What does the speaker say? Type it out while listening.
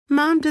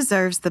Mom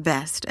deserves the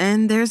best,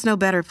 and there's no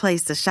better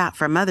place to shop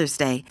for Mother's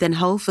Day than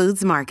Whole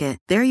Foods Market.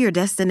 They're your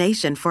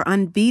destination for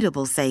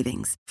unbeatable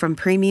savings, from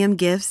premium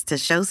gifts to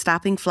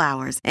show-stopping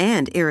flowers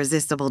and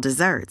irresistible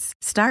desserts.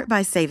 Start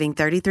by saving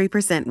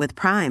 33% with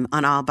Prime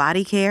on all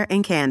body care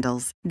and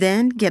candles.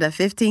 Then get a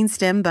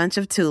 15-stem bunch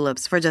of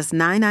tulips for just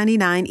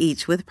 $9.99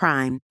 each with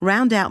Prime.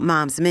 Round out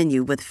Mom's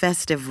menu with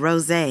festive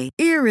rosé,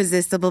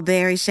 irresistible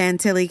berry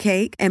chantilly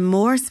cake, and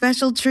more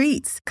special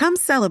treats. Come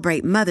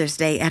celebrate Mother's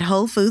Day at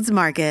Whole Foods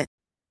Market.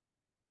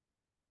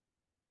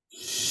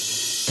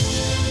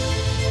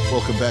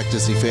 Welcome back,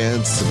 Disney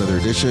fans. Another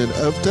edition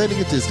of Dining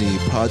at Disney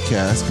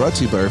podcast brought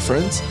to you by our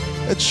friends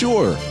at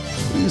Shure.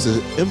 We use an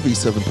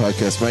MV7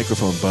 podcast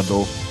microphone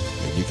bundle,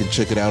 and you can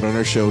check it out on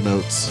our show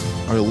notes.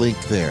 Our link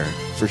there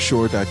for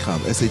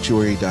Shure.com,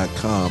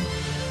 SHURE.com.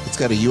 It's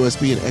got a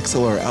USB and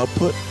XLR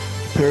output.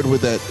 Paired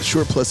with that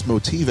Shure Plus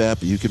Motive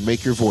app, you can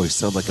make your voice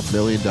sound like $1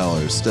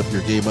 million. Step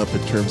your game up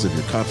in terms of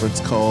your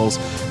conference calls,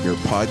 your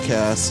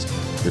podcast,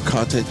 your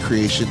content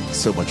creation,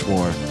 so much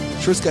more.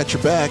 Shure's got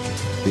your back.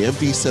 The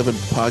MV7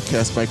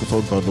 podcast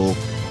microphone bundle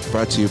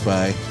brought to you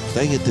by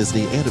Dining at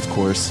Disney and, of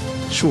course,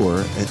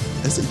 Shure at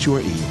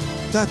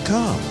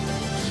SHURE.com.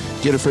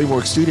 Gator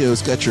Framework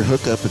Studios got your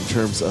hookup in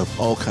terms of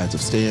all kinds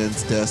of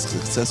stands, desks,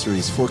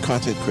 accessories for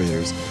content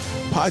creators,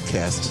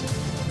 podcast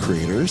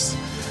creators,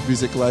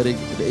 music lighting,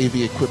 and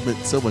AV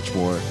equipment, so much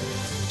more.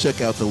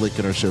 Check out the link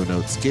in our show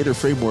notes,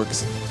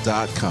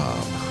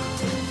 GatorFrameworks.com.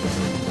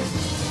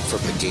 From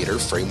the Gator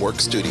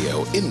Framework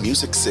Studio in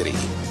Music City,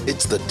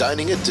 it's the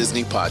Dining at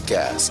Disney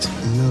podcast.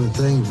 You know the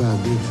thing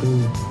about good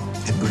food?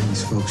 It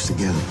brings folks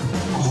together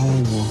from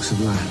all walks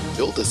of life.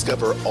 You'll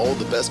discover all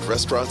the best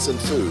restaurants and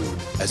food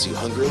as you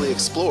hungrily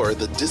explore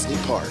the Disney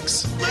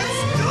parks.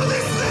 Let's do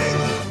this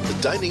thing!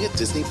 The Dining at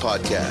Disney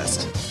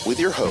podcast with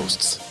your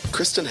hosts,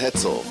 Kristen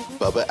Hetzel,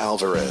 Bubba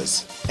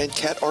Alvarez, and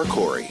Kat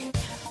Arcori.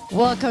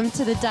 Welcome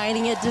to the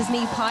Dining at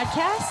Disney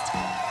podcast.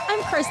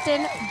 I'm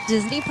Kristen,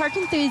 Disney park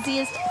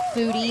enthusiast,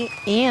 foodie,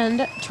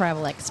 and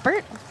travel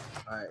expert.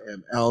 I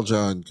am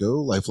Aljon Go,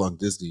 lifelong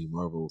Disney,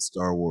 Marvel,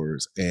 Star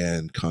Wars,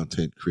 and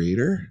content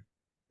creator.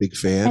 Big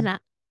fan.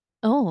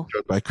 Joined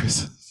by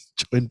Chris.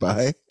 Joined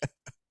by.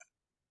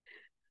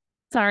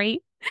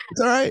 Sorry.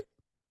 It's all right.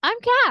 I'm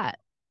Kat.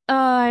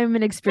 I'm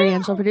an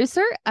experiential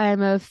producer.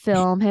 I'm a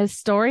film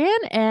historian,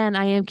 and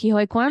I am Ke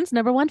Huy Quan's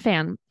 #1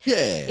 fan. Yeah.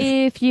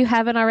 If you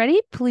haven't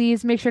already,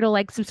 please make sure to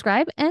like,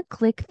 subscribe, and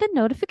click the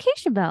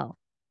notification bell.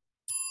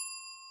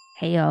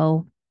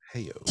 Heyo.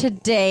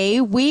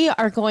 Today, we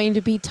are going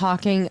to be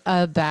talking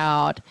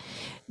about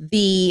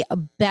the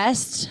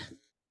best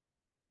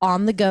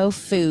on-the-go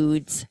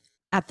foods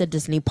at the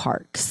Disney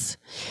parks.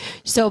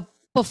 So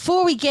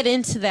before we get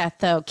into that,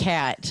 though,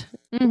 Kat,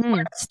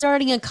 we're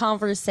starting a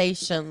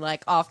conversation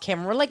like off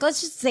camera. We're like,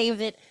 let's just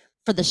save it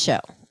for the show.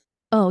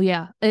 Oh,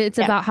 yeah. It's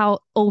about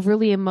how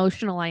overly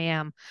emotional I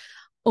am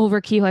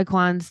over Ke Huy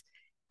Quan's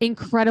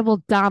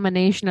incredible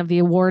domination of the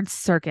awards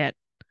circuit.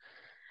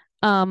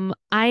 I'm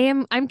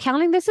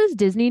counting this as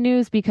Disney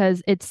news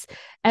because it's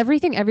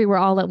Everything Everywhere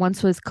All at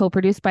Once was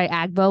co-produced by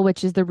Agbo,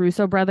 which is the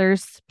Russo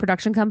brothers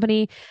production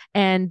company,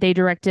 and they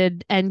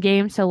directed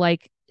Endgame. So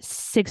like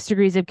 6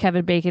 degrees of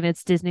Kevin Bacon,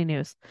 it's Disney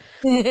news.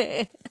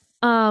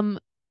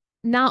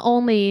 Not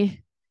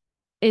only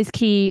is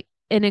Ke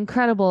an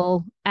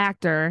incredible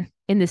actor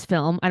in this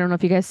film. I don't know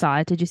if you guys saw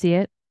it. Did you see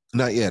it?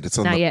 Not yet. It's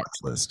on the watch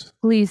list.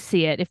 Please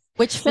see it.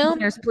 Which film?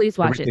 Please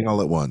watch Everything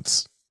All at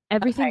Once.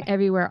 Everything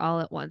Everywhere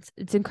All at Once.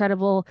 It's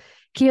incredible.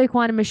 Ke Huy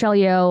Quan and Michelle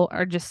Yeoh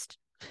are just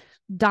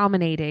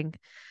dominating.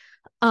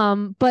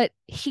 But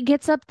he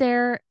gets up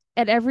there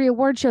at every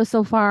award show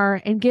so far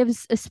and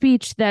gives a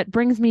speech that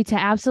brings me to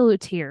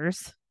absolute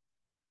tears.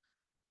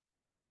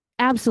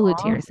 Absolute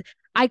tears.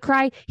 I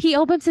cry. He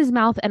opens his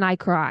mouth and I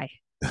cry.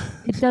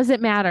 It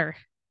doesn't matter.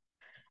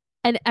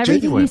 And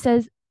everything he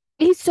says,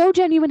 he's so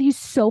genuine. He's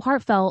so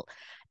heartfelt.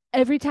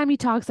 Every time he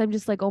talks, I'm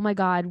just like, oh my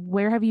God,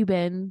 where have you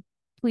been?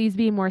 Please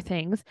be in more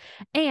things.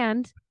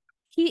 And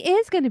he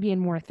is going to be in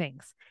more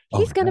things.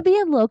 He's going to be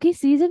in Loki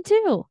season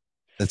 2.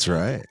 That's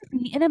right.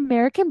 An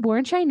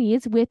American-born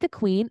Chinese with the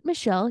Queen,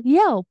 Michelle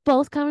Yeoh,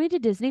 both coming to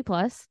Disney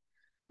Plus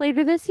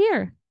later this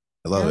year.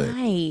 I love it.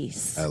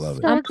 Nice. I love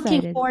it. So I'm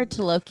looking forward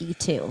to Loki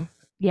too.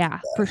 Yeah,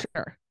 for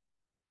sure.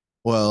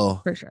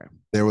 Well, for sure.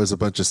 There was a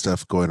bunch of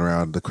stuff going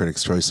around the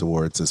Critics' Choice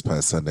Awards this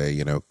past Sunday.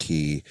 You know,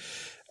 Ke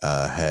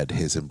had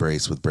his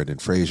embrace with Brendan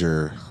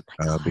Fraser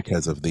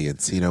because of the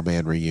Encino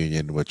Man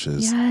reunion, which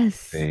is a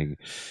thing.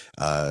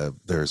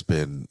 There's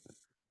been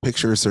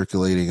pictures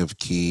circulating of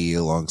Ke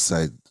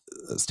alongside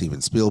Steven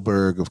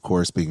Spielberg, of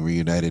course, being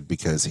reunited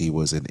because he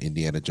was in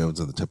Indiana Jones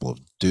and the Temple of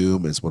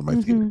Doom, is one of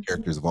my favorite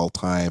characters of all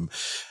time.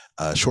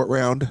 Short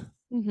Round,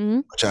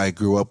 which I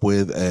grew up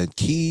with, and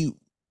Ke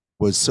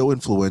was so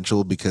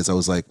influential because I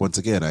was like, once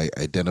again, I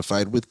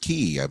identified with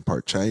Ke. I'm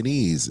part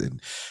Chinese, and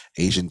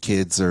Asian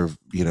kids are,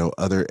 you know,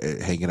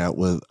 hanging out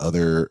with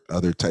other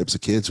types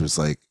of kids. Was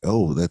like,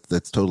 oh,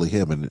 that's totally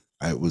him. And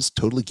I was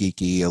totally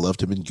geeky. I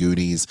loved him in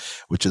Goonies,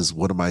 which is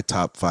one of my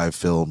top 5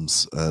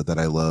 films that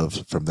I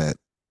love from that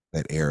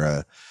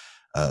era.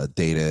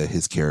 Data,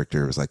 his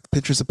character was like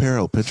Pinterest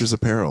apparel, Pinterest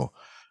apparel.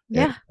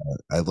 Yeah.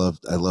 And,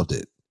 I loved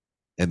it.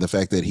 And the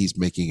fact that he's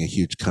making a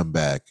huge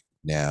comeback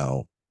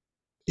now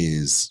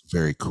is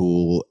very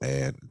cool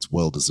and it's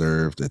well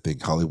deserved. I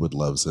think Hollywood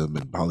loves him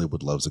and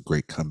Hollywood loves a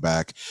great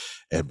comeback.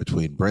 And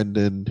between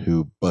Brendan,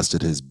 who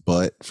busted his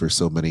butt for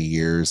so many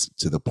years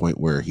to the point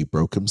where he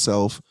broke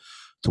himself,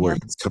 to where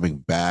he's coming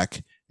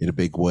back in a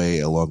big way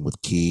along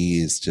with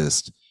Key, is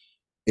just,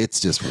 it's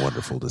just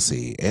wonderful to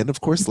see. And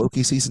of course,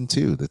 Loki season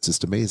 2, that's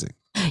just amazing.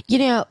 You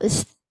know,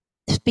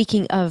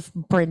 speaking of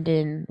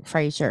Brendan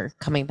Fraser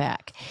coming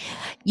back,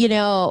 you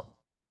know,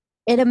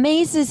 it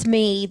amazes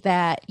me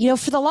that, you know,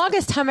 for the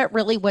longest time, it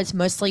really was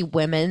mostly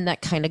women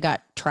that kind of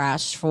got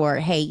trashed for,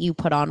 hey, you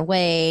put on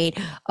weight.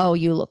 Oh,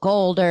 you look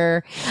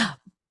older.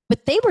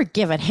 But they were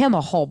giving him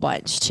a whole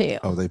bunch too.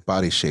 Oh, they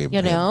body shamed you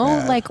him know,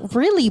 bad. like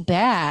really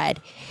bad.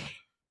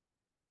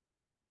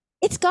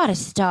 It's got to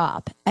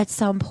stop at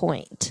some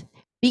point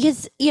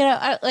because, you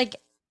know,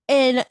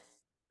 and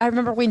I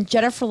remember when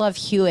Jennifer Love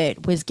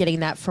Hewitt was getting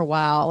that for a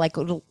while, like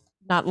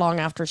not long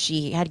after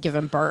she had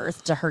given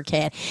birth to her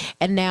kid.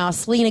 And now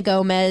Selena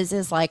Gomez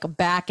is like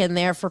back in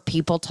there for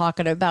people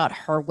talking about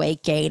her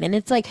weight gain. And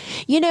it's like,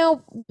 you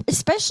know,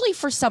 especially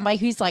for somebody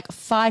who's like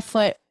 5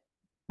 foot,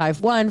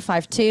 5'1",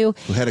 5'2",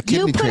 who had a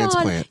kidney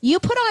transplant. You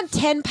put on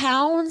 10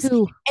 pounds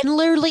Ooh. and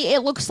literally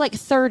it looks like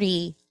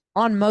 30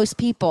 on most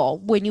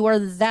people when you are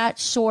that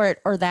short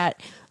or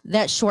that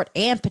short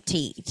and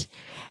petite.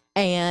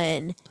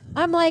 And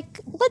I'm like,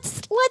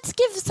 let's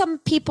give some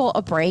people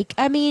a break.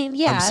 I mean,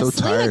 yeah, I'm so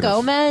Selena tired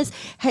Gomez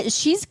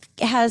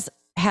has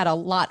had a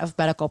lot of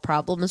medical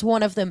problems,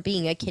 one of them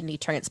being a kidney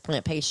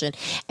transplant patient.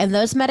 And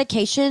those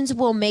medications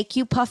will make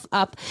you puff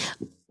up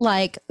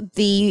like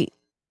the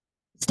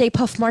Stay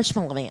Puft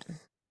Marshmallow Man.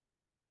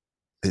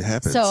 It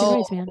happens. So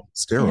Steroids, man.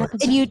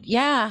 Steroids. and you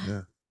Yeah.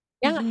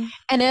 yeah.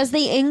 And as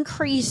they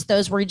increase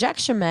those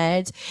rejection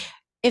meds,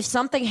 if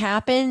something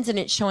happens and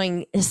it's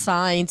showing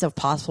signs of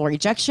possible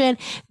rejection,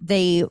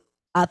 they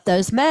up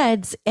those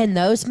meds, and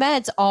those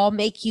meds all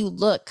make you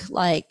look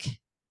like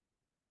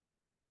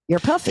you're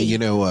puffy. Hey, you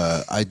know,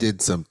 I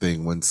did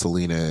something when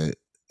Selena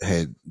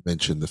had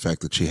mentioned the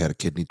fact that she had a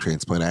kidney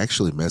transplant. I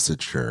actually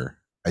messaged her.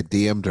 I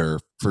DM'd her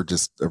for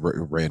just a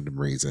random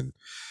reason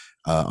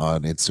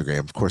on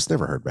Instagram. Of course,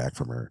 never heard back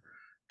from her.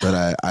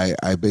 But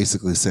I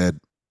basically said,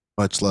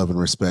 much love and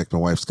respect. My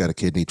wife's got a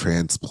kidney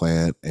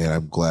transplant, and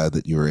I'm glad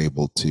that you were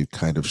able to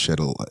kind of shed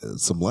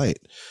some light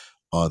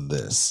on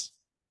this,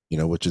 you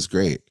know, which is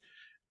great.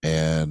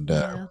 And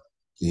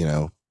you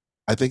know,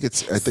 I think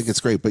it's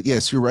great. But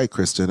yes, you're right,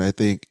 Kristen. I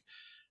think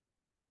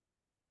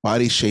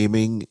body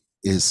shaming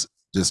is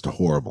just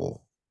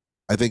horrible.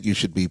 I think you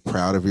should be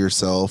proud of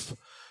yourself.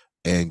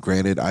 And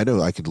granted, I know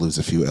I could lose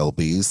a few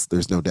lbs.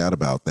 There's no doubt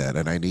about that,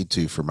 and I need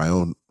to for my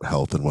own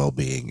health and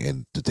well-being,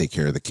 and to take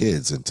care of the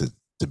kids, and to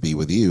be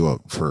with you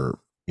for,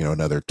 you know,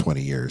 another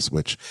 20 years,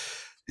 which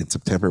in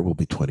September will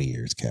be 20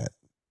 years, Kat.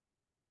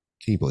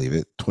 Can you believe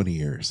it? 20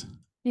 years.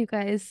 You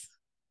guys.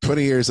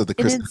 20 years of the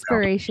An Kristen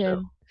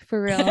inspiration,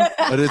 for real.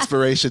 An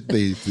inspiration,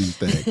 these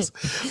things.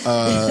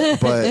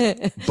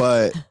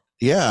 But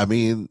yeah, I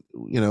mean,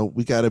 you know,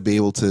 we got to be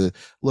able to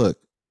look.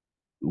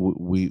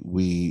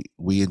 We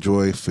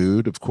enjoy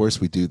food, of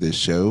course. We do this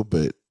show,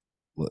 but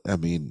I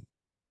mean,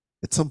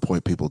 at some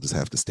point, people just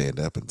have to stand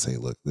up and say,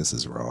 "Look, this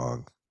is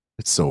wrong.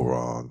 It's so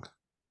wrong."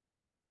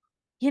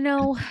 You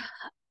know,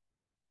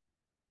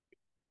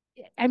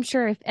 I'm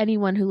sure if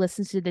anyone who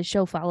listens to this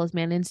show follows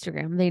me on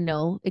Instagram, they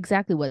know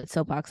exactly what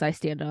soapbox I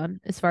stand on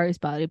as far as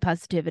body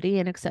positivity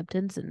and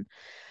acceptance. And,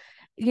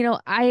 you know,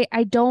 I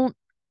don't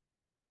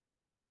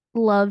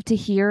love to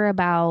hear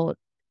about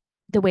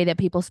the way that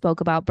people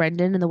spoke about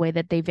Brendan and the way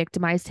that they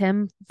victimized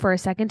him for a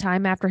second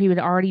time after he had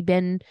already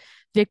been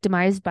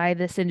victimized by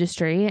this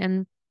industry.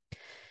 And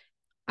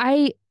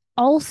I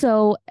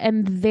also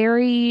am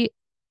very,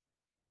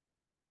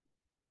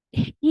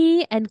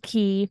 he and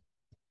Key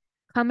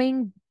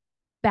coming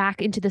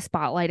back into the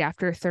spotlight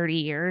after 30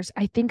 years,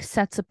 I think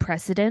sets a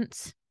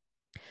precedence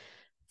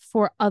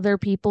for other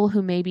people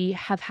who maybe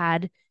have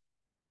had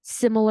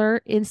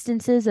similar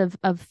instances of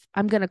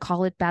I'm going to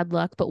call it bad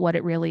luck, but what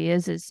it really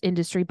is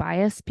industry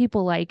bias.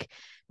 People like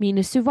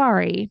Mina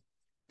Suvari,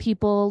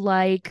 people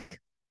like,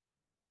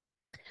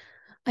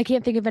 I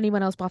can't think of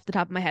anyone else off the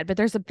top of my head, but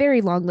there's a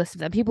very long list of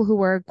them. People who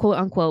were quote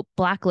unquote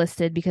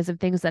blacklisted because of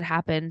things that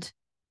happened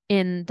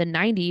in the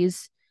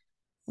 90s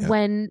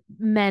when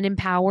men in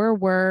power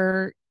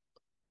were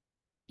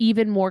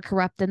even more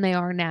corrupt than they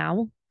are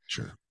now.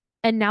 Sure.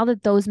 And now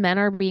that those men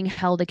are being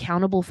held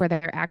accountable for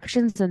their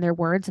actions and their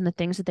words and the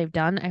things that they've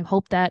done, I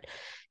hope that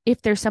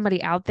if there's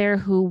somebody out there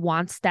who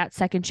wants that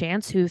second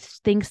chance, who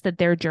thinks that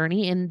their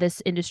journey in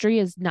this industry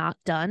is not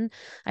done,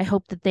 I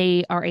hope that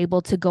they are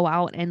able to go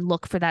out and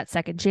look for that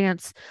second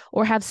chance,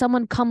 or have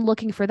someone come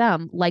looking for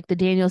them, like the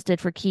Daniels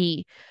did for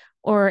Key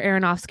or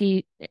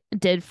Aronofsky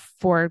did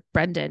for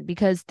Brendan,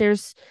 because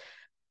there's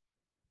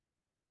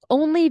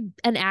only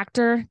an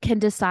actor can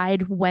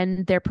decide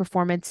when their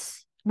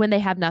performance, when they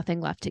have nothing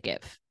left to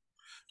give.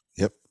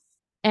 Yep.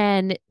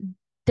 And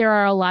there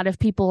are a lot of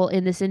people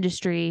in this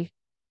industry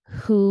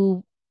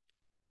who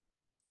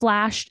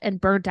flashed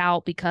and burnt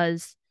out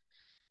because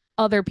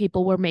other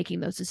people were making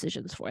those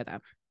decisions for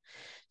them.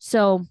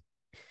 So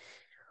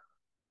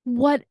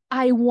what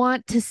I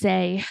want to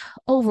say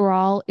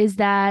overall is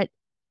that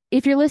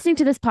if you're listening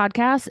to this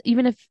podcast,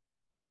 even if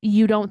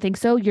you don't think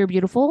so, you're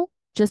beautiful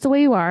just the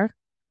way you are,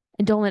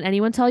 and don't let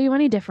anyone tell you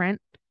any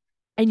different.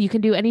 And you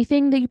can do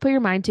anything that you put your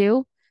mind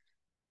to,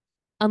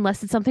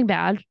 unless it's something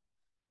bad.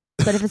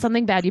 But if it's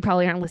something bad, you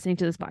probably aren't listening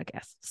to this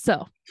podcast.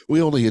 So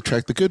We only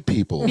attract the good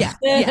people. yeah.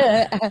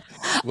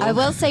 I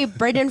will say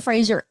Brendan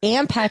Fraser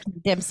and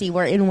Patrick Dempsey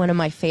were in one of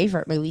my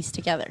favorite movies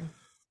together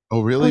Oh,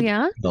 Oh, really?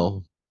 yeah.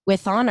 No.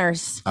 with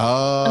honors.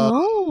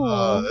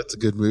 Oh. That's a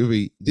good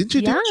movie. Didn't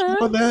you do a show Yeah.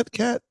 on that,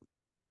 Kat?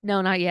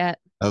 No, not yet.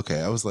 Okay,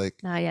 I was like,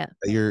 Not yet.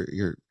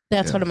 you're.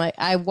 That's Yeah. one of my.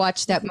 I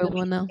watched that That's a good movie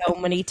one, though. so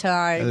many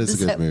times That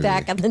is a good movie.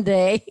 back in the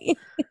day.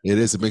 It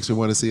is. It makes me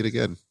want to see it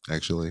again.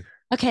 Actually.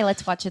 Okay,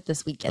 let's watch it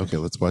this weekend. Okay,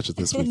 let's watch it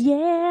this week.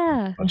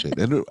 Yeah. Watch it,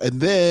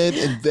 and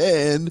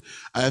then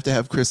I have to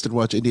have Kristen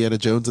watch Indiana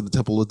Jones and the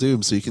Temple of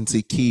Doom so you can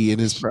see Key in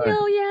his prime.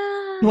 Oh,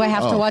 yeah. Do I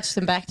have to Oh. watch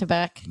them back to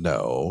back?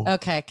 No.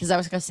 Okay, because I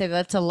was going to say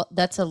that's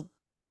a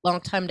long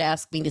time to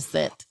ask me to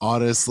sit.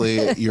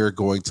 Honestly, you're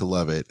going to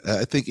love it.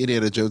 I think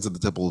Indiana Jones and the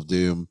Temple of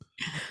Doom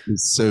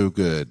is so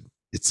good.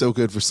 It's so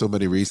good for so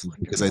many reasons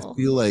because I Wonderful.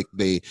 feel like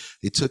they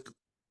took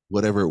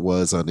whatever it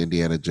was on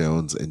Indiana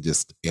Jones and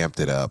just amped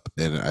it up.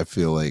 And I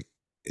feel like,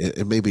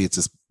 and maybe it's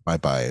just my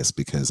bias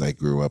because I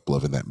grew up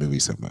loving that movie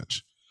so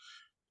much.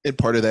 And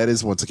part of that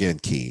is once again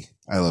Key.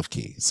 I love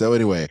Key. So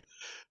anyway,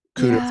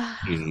 kudos Yeah.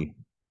 to Key.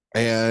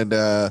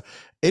 And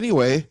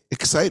anyway,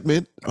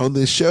 excitement on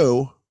this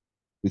show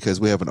because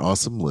we have an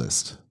awesome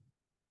list.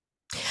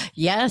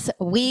 Yes,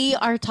 we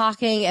are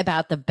talking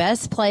about the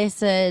best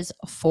places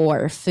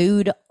for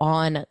food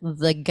on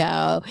the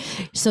go.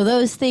 So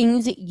those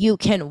things you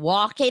can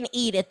walk and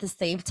eat at the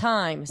same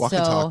time. Walk so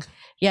and talk.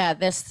 yeah,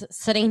 this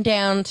sitting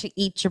down to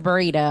eat your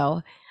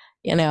burrito,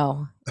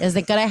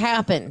 isn't gonna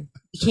happen.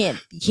 You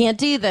can't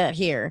do that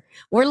here.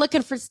 We're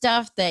looking for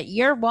stuff that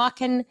you're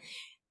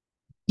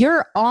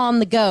on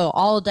the go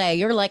all day.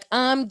 You're like,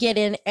 I'm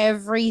getting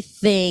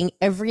everything,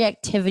 every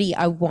activity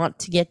I want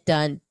to get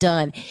done.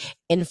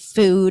 And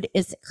food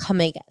is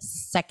coming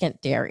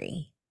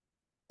secondary.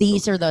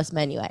 These are those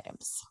menu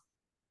items.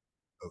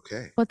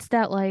 Okay. What's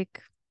that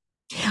like?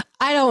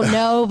 I don't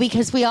know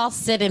because we all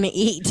sit and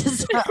eat.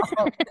 So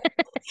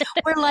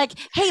we're like,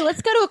 hey,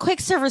 let's go to a quick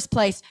service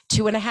place.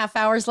 2.5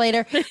 hours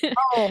later.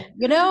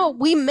 Oh,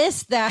 we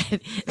missed that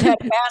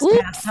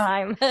pass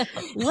time.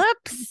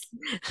 Whoops.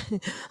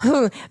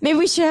 Maybe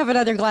we should have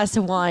another glass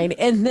of wine.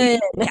 And then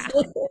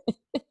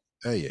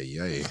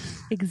Ay.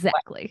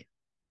 Exactly.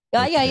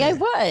 yeah,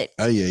 what?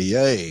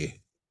 Ay.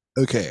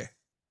 Okay.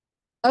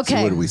 So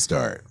Okay. where do we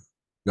start?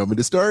 You want me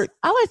to start?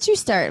 I'll let you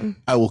start.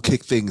 I will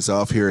kick things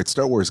off here at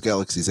Star Wars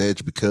Galaxy's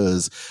Edge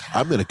because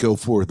I'm going to go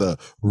for the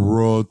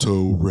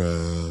Ronto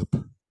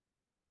wrap.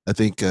 I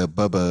think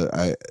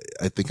Bubba,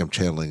 I think I'm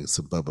channeling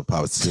some Bubba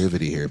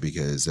positivity here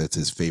because that's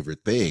his favorite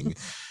thing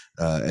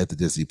at the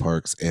Disney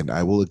parks. And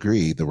I will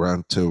agree, the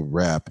Ronto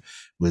wrap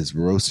was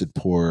roasted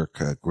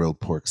pork, grilled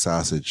pork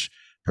sausage,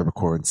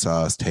 peppercorn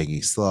sauce, tangy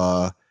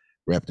slaw,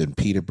 wrapped in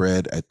pita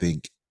bread, I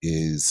think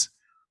is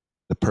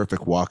the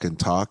perfect walk and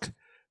talk.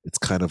 It's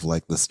kind of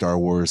like the Star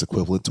Wars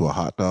equivalent to a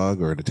hot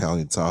dog or an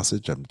Italian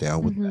sausage. I'm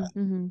down with that.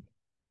 Mm-hmm.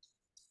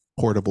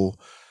 Portable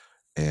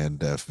and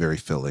very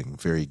filling,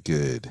 very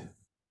good.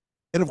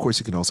 And of course,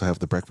 you can also have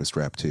the breakfast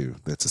wrap too.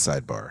 That's a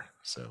sidebar.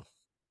 So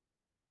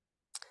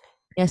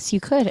Yes, you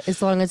could, as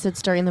long as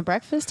it's during the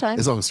breakfast time.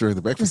 as long as during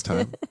the breakfast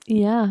time,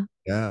 Yeah.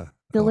 yeah,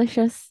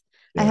 Delicious.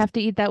 I Yeah. have to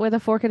eat that with a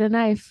fork and a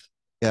knife.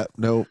 yeah.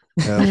 No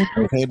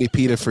handy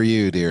pita for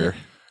you, dear.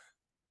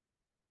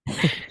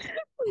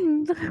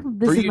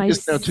 This For is you my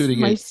just now tuning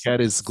in, my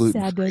Cat is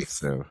gluten free. sadness.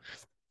 So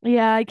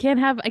Yeah, I can't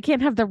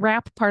have the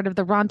wrap part of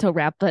the Ronto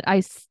wrap, but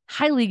I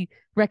highly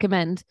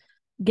recommend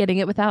getting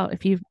it without.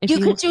 If you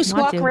could just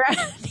want walk to.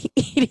 around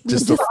eating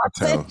just the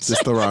sausage. Ronto,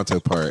 just the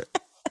Ronto part.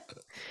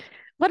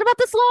 What about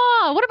the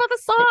slaw? What about the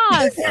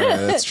sauce? Yeah,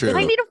 that's true.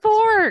 I need a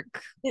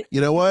fork.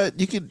 You know what?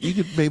 You could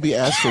maybe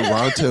ask for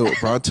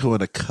Ronto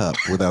in a cup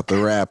without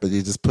the wrap, and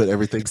you just put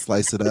everything,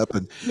 slice it up,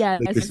 and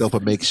Yes, make yourself a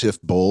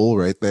makeshift bowl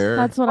right there.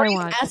 that's what Or I you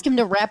want. ask him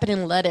to wrap it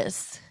in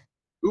lettuce.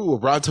 Ooh, a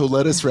Ronto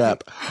lettuce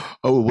wrap.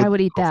 Oh, I would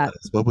eat that.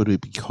 What would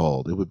it be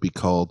called? It would be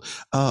called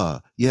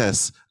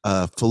yes,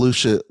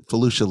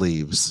 Felucia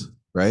leaves,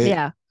 right?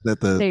 Yeah,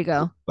 That there the you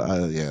go.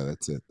 yeah,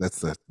 that's it. That's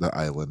the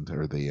island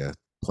or the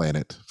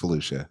planet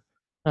Felucia.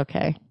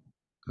 Okay.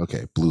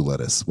 Okay, blue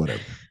lettuce,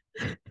 whatever.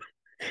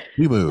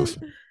 We move.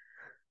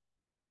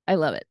 I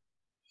love it.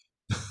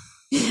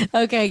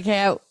 Okay,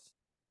 Kat.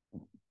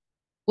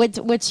 What's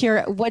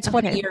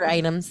one of your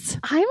items?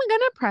 I'm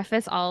gonna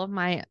preface all of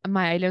my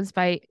items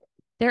by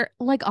they're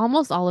like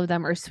almost all of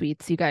them are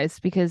sweets, you guys,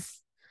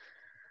 because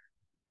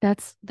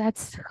that's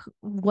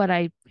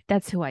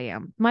who I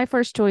am. My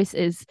first choice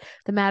is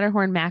the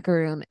Matterhorn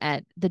macaroon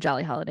at the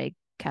Jolly Holiday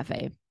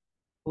Cafe.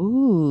 Ooh.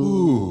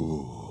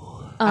 Ooh.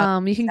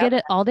 You can get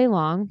it all day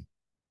long.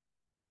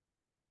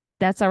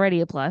 That's already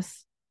a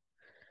plus.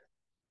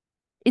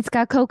 It's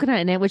got coconut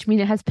in it, which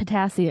means it has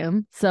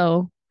potassium.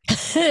 So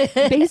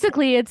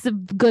basically, it's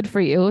good for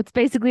you. It's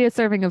basically a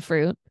serving of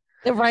fruit.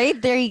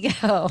 Right? There you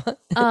go.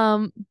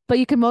 But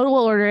you can mobile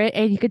order it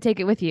and you can take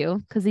it with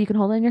you because you can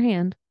hold it in your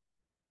hand.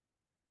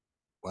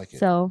 Like it.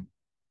 So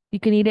you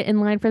can eat it in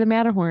line for the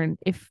Matterhorn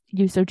if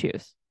you so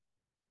choose.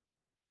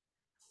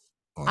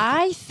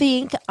 I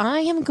think I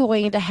am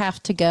going to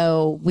have to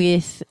go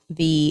with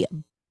the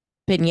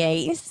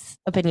beignets,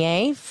 a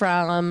beignet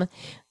from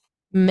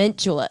Mint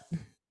Julep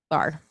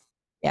Bar.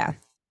 Yeah,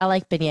 I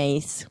like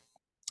beignets.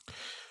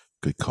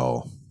 Good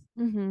call.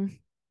 Mm-hmm.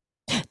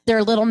 They're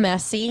a little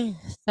messy,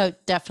 so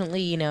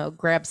definitely,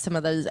 grab some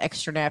of those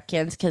extra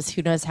napkins because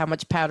who knows how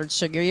much powdered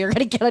sugar you're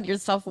going to get on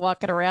yourself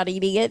walking around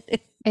eating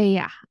it.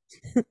 Yeah.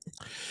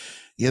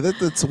 Yeah,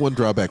 that's the one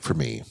drawback for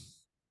me.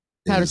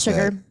 Powdered is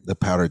sugar? that the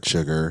powdered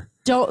sugar.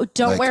 Don't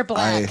Like, wear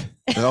black.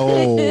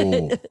 No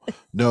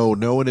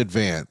in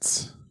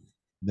advance.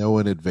 No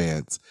in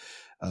advance.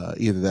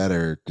 Either that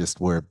or just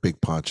wear a big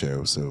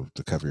poncho so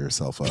to cover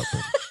yourself up.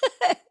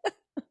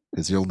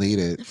 Because you'll need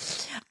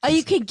it. Oh,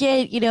 you could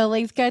get,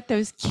 like it's got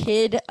those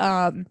kid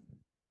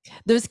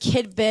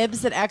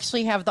bibs that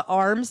actually have the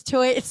arms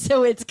to it,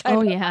 so it's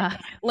kind of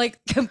like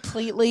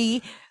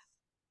completely,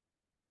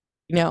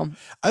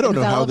 I don't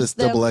know how this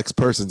them. double X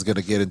person's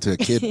gonna get into a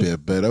kid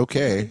bib, but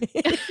okay.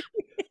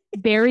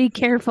 Very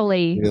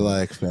carefully. You're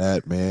like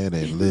fat man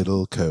in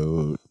little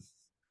coat.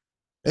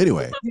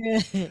 Anyway,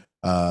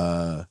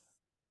 I'm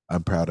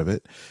proud of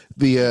it.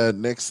 The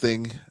next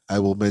thing I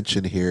will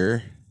mention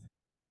here,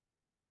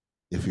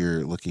 if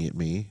you're looking at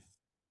me,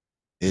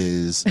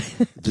 is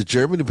the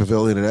Germany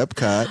Pavilion at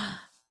Epcot.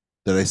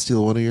 Did I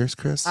steal one of yours,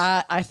 Chris?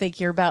 I think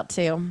you're about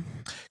to.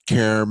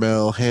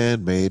 Caramel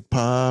handmade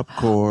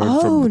popcorn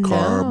from the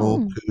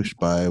Caramel Couche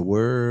by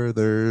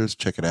Werther's.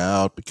 Check it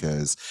out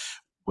because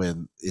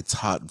when it's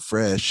hot and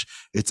fresh,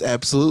 it's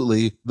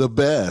absolutely the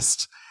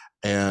best.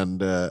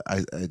 And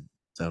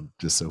I'm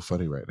just so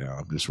funny right now.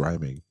 I'm just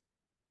rhyming.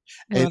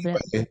 Love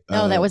it.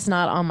 No, that was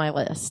not on my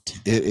list.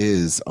 It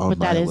is on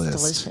my list. That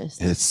is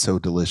delicious. It's so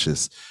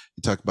delicious.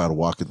 You talk about a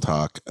walk and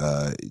talk.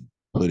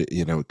 Put it.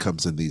 It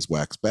comes in these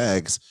wax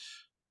bags.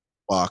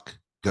 Walk,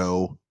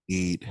 go,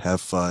 eat,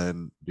 have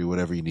fun, do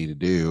whatever you need to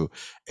do,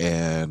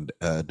 and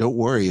don't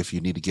worry if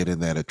you need to get in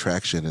that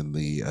attraction in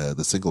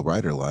the single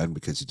rider line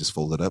because you just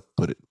fold it up,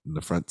 put it in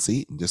the front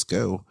seat, and just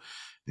go,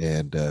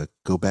 and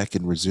go back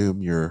and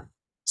resume your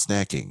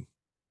snacking.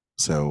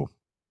 So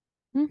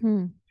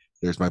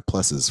there's my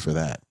pluses for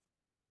that.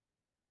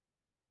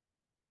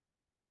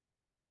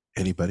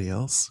 Anybody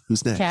else?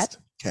 Who's next?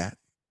 Cat.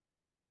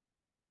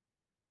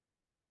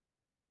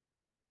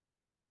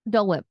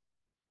 Dole Whip.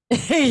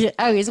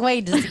 I was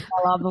waiting to see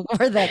how long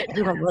before that.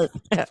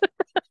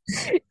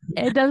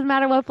 It doesn't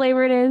matter what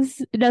flavor it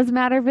is. It doesn't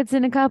matter if it's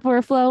in a cup or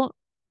a float.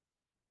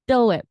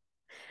 Dole Whip.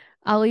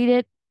 I'll eat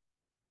it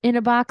in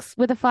a box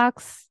with a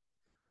fox.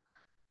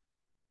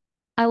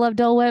 I love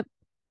Dole Whip.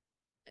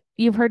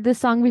 You've heard this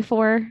song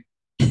before.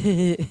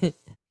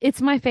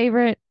 It's my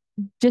favorite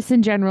just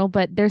in general,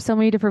 but there's so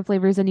many different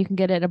flavors and you can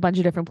get it a bunch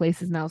of different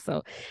places now.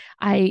 So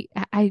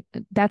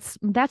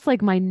that's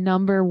like my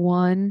number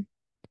one.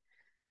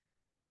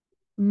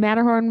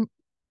 Matterhorn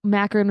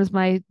macaron was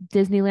my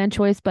Disneyland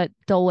choice, but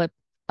Dole Whip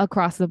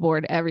across the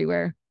board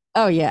everywhere.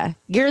 Oh yeah,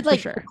 you're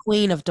like the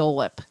queen of Dole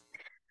Whip.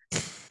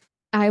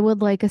 I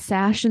would like a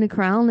sash and a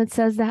crown that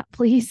says that,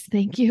 please.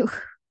 Thank you.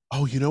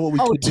 Oh, you know what we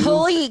could do?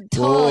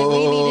 Totally.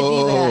 We need to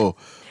do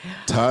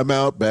that. Time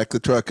out. Back the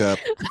truck up.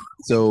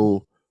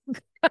 So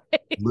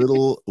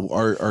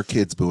our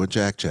kids, Boo and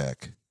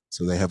Jack.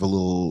 So they have a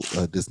little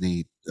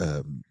Disney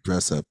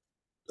dress up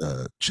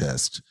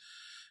chest.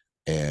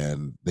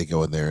 And they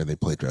go in there and they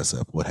play dress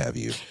up, what have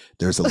you.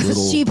 There's a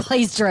little. She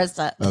plays dress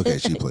up. Okay,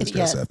 she plays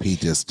dress up. He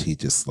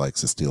just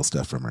likes to steal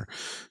stuff from her.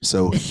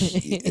 So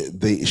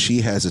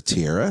she has a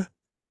tiara.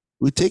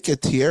 We take a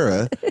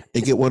tiara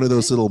and get one of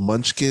those little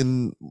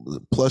Munchkin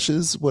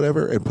plushes,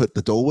 whatever, and put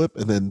the Dole Whip,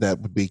 and then that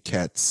would be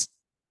Cat's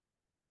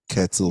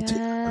little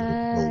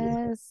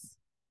tiara.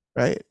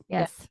 Right?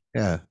 Yes.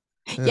 Yeah.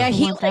 Yeah,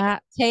 he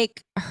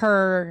take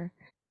her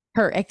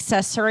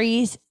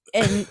accessories.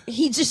 And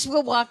he just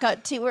will walk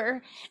up to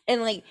her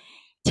and like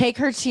take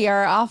her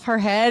tiara off her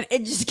head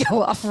and just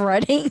go off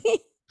running.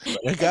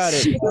 I got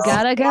it.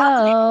 Gotta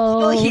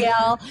go.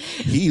 Yell.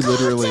 He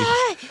literally.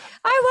 I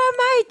want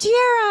my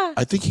tiara.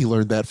 I think he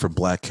learned that from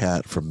Black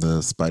Cat from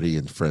the Spidey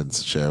and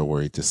Friends show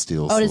where he just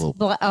steals.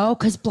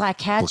 Because Black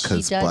Cat,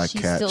 she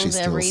steals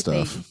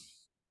everything. Stuff.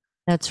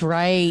 That's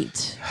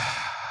right.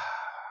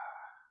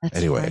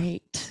 Anyway,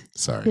 right.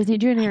 Sorry. Disney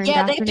Junior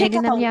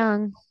indoctrinating them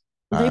young.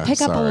 They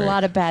pick up a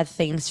lot of bad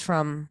things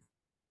from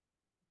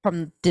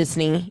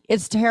Disney.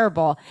 It's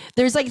terrible.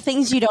 There's like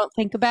things you don't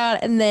think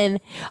about, and then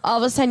all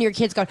of a sudden your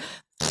kids go.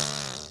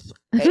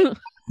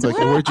 It's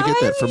like, where'd you get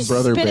that from,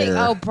 Brother Bear?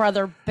 Oh,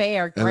 Brother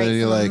Bear. And Great then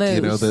you're for like,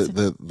 you know,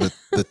 moose.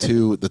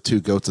 the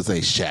two goats that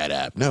say, "Shut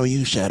up! No,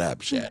 you shut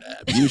up! Shut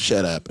up! You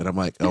shut up!" And I'm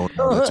like, "Oh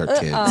no, that's our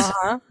kids."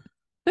 Uh-huh.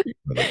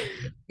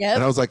 Yep.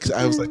 And I was like,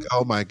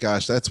 "Oh my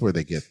gosh, that's where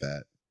they get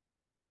that."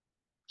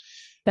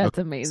 That's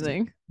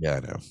amazing. Yeah, I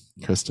know,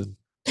 Kristen.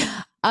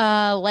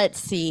 Let's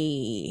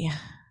see.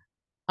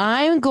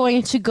 I'm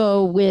going to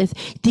go with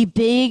the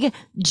big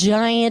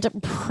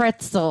giant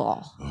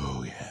pretzel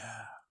Oh yeah,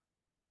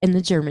 in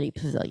the Germany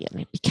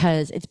pavilion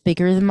because it's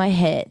bigger than my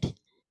head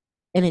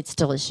and it's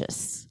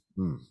delicious.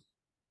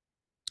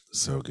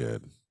 so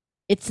good.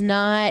 It's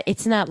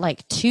not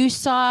like too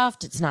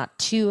soft, it's not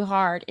too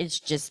hard. It's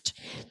just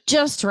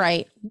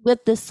right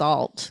with the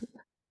salt.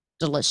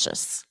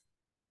 Delicious.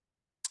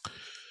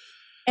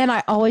 And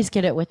I always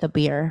get it with a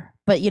beer.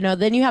 But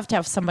then you have to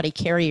have somebody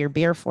carry your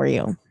beer for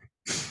you.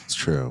 It's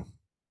true.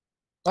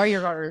 Or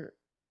you're going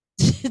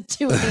to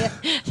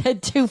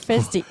two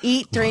fisty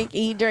eat,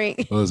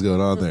 drink. What's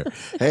going on there?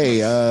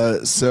 Hey,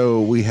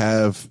 so we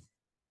have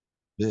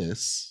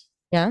this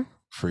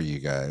for you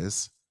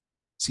guys.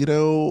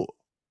 So,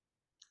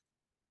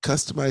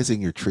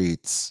 customizing your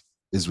treats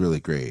is really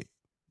great.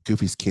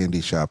 Goofy's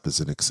Candy Shop is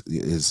an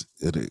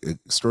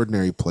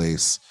extraordinary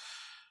place.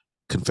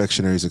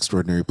 Confectionery is an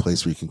extraordinary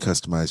place where you can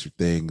customize your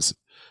things.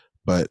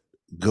 But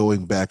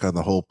going back on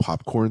the whole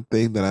popcorn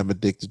thing that I'm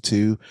addicted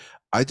to,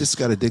 I just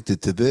got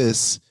addicted to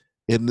this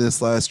in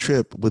this last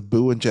trip with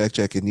Boo and Jack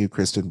and you,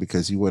 Kristen,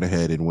 because you went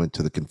ahead and went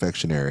to the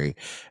confectionery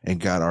and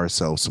got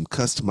ourselves some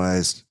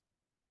customized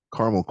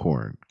caramel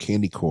corn,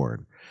 candy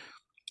corn.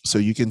 So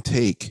you can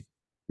take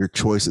your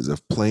choices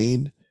of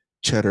plain,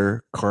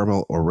 cheddar,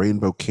 caramel, or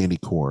rainbow candy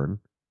corn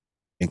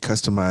and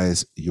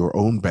customize your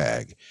own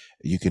bag.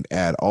 You can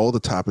add all the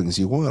toppings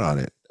you want on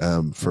it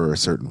for a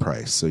certain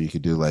price. So you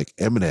could do like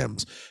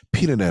M&Ms,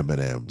 peanut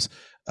M&Ms,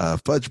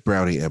 fudge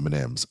brownie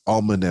M&Ms,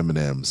 almond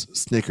M&Ms,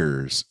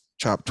 Snickers,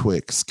 chopped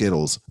Twix,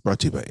 Skittles, brought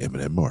to you by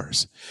M&M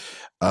Mars.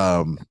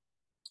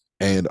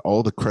 And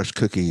all the crushed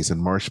cookies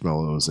and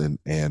marshmallows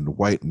and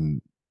white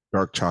and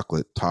dark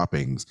chocolate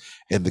toppings.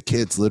 And the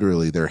kids,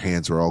 literally, their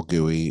hands were all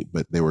gooey,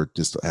 but they were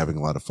just having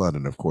a lot of fun.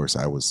 And of course,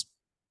 I was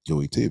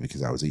gooey too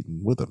because I was eating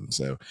with them.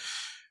 So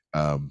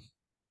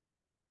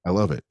I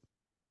love it.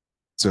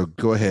 So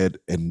go ahead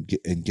and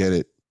get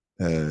it.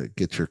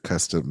 Get your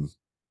custom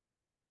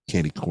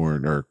candy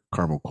corn or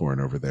caramel corn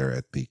over there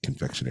at the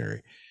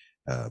confectionery.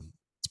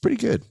 It's pretty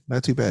good.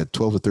 Not too bad.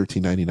 $12 to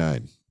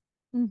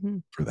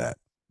 $13.99 for that.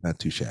 Not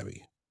too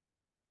shabby.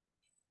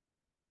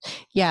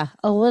 Yeah,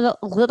 a little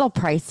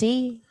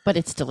pricey, but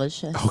it's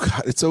delicious. Oh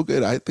God, it's so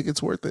good. I think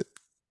it's worth it.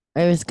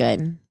 It was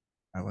good.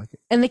 I like it.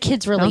 And the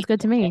kids really Sounds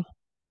good to me.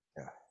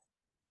 Yeah.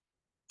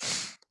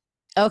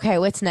 Okay,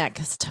 what's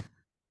next?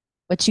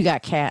 What you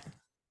got, Kat?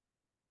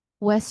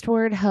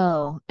 Westward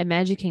Ho at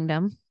Magic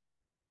Kingdom.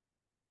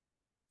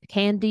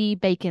 Candy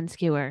bacon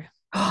skewer.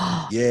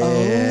 Yeah.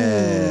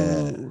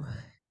 Oh.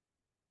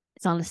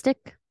 It's on a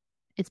stick.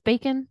 It's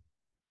bacon.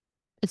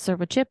 It's served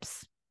with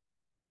chips.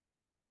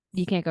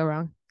 You can't go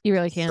wrong. You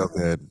really can't. So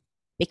good.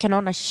 Bacon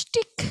on a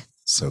stick.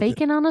 So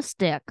Bacon on a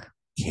stick. good.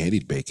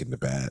 Candied bacon to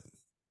bat.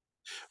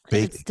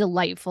 Bacon. It's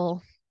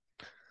delightful.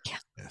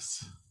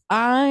 Yes.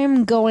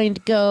 I'm going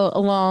to go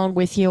along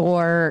with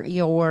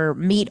your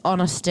meat on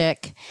a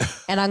stick,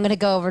 and I'm going to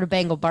go over to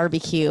Bengal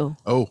Barbecue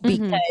Oh,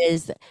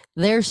 because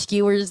their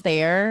skewers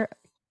there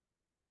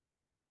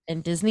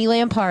in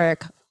Disneyland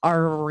Park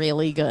are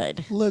really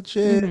good.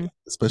 legit.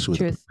 Especially with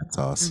the Truth. peanut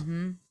sauce.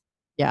 Mm-hmm.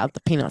 Yeah,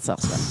 the peanut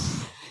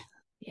sauce.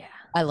 Yeah.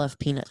 I love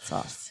peanut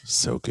sauce,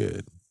 So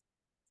good.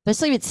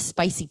 especially if it's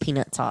spicy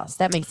peanut sauce.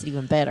 That makes it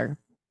even better.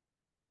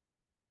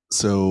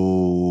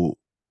 So,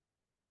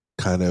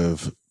 kind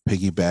of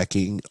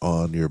piggybacking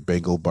on your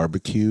Bengal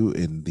barbecue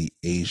in the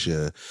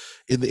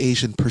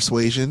Asian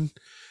persuasion,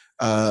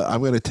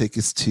 I'm going to take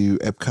us to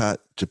Epcot,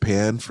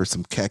 Japan for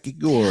some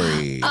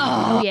kakigori.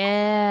 Oh,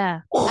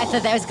 yeah. I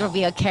thought that was going to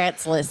be a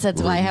cat's list.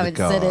 That's why I haven't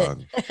said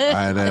it.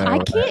 I know. I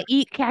can't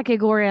eat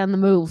kakigori on the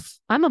move.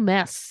 I'm a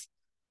mess.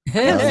 I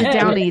gotta sit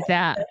down and eat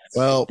that.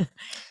 Well,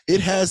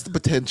 it has the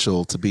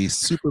potential to be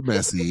super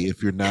messy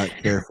if you're not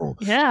careful.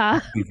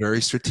 Yeah. Be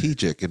very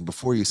strategic, and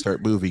before you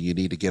start moving, you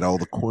need to get all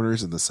the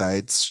corners and the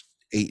sides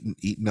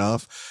eaten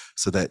off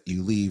so that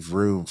you leave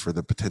room for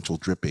the potential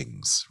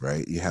drippings,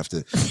 right? You have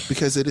to,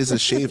 because it is a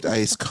shaved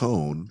ice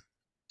cone,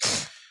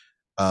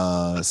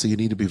 so you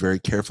need to be very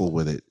careful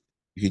with it.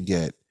 You can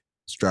get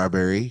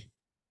strawberry,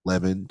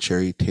 lemon,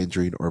 cherry,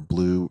 tangerine, or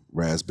blue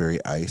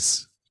raspberry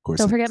ice. Of course,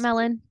 Don't forget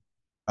melon.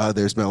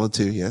 there's melon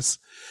too, yes.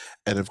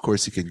 And of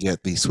course, you can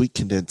get the sweet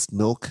condensed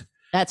milk,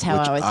 That's how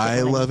which I was. I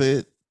getting it. love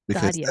it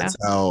because God, yeah. that's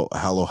how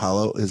halo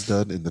halo is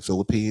done in the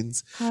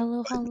Philippines.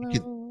 Hello, But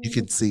hello. You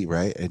can see,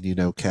 right? And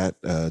Kat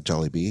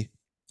Jollibee.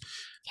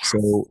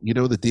 So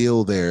the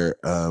deal there.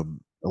 A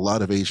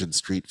lot of Asian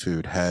street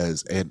food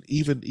has, and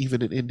even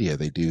in India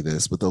they do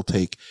this, but they'll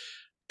take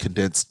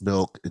condensed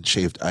milk and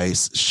shaved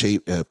ice,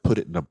 put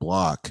it in a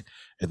block,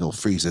 and they'll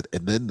freeze it,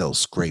 and then they'll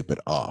scrape it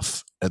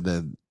off, and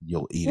then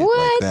you'll eat it like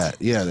What?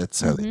 that. Yeah,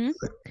 that's how they Mhm. do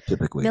it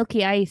typically.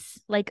 Milky ice,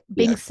 like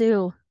Yeah.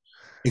 bingsu.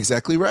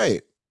 Exactly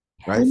right.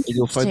 Right. And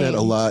you'll find that a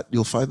Interesting. lot.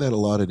 You'll find that a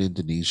lot in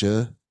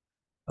Indonesia,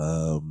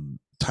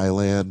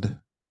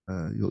 Thailand.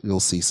 You'll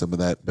see some of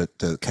that, but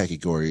the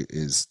kakigori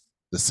is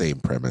the same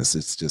premise.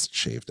 It's just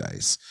shaved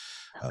ice,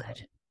 So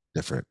good.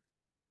 different,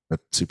 but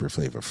super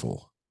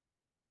flavorful.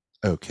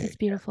 Okay, It's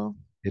beautiful.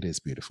 it is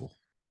beautiful.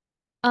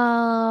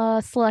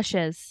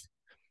 Slushes.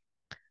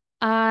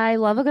 I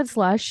love a good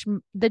slush.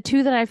 The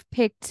two that I've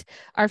picked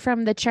are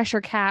from the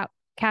Cheshire Cat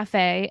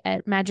Cafe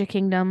at Magic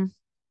Kingdom.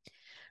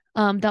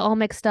 They're all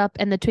mixed up,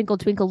 and the Twinkle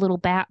Twinkle Little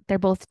Bat. They're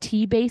both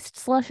tea-based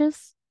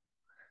slushes.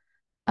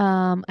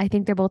 I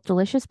think they're both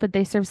delicious, but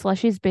they serve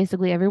slushies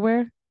basically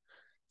everywhere,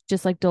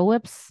 just like Dole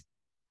Whips.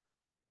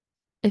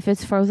 If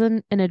it's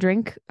frozen in a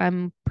drink,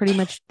 I'm pretty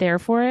much there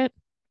for it.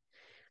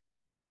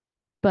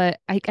 But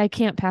I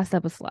can't pass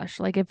up a slush.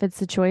 Like if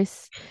it's a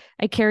choice,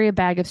 I carry a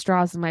bag of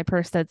straws in my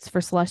purse that's for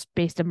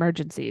slush-based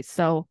emergencies.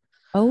 So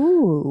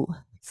Oh,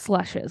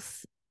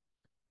 slushes.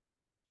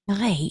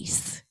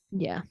 nice.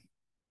 Yeah.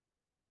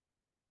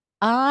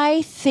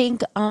 I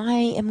think I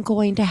am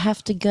going to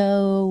have to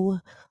go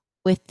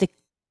with the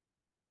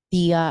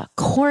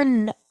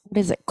corn. What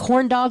is it?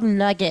 Corn dog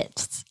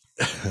nuggets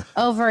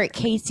over at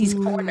Casey's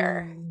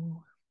Corner.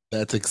 Ooh.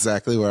 That's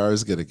exactly where I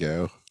was gonna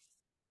go.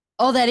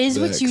 Oh, that is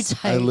what you Next.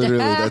 typed. I literally,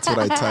 that's what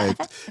I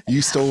typed.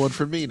 You stole one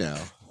from me now.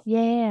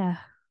 Yeah.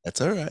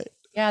 That's all right.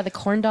 Yeah, the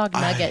corn dog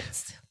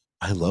nuggets.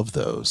 I love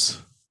those.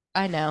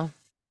 I know.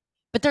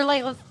 But they're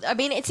like, I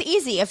mean, it's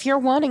easy. If you're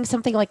wanting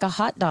something like a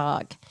hot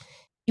dog,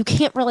 you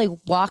can't really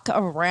walk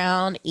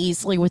around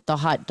easily with the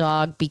hot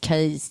dog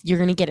because you're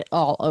going to get it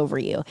all over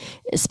you,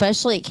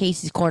 especially at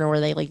Casey's Corner where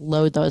they like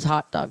load those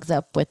hot dogs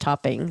up with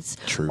toppings.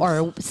 True.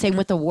 Or same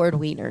with the Ward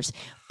Wieners.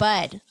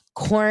 But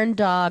corn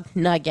dog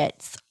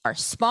nuggets are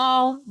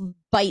small,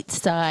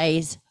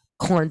 bite-sized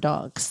corn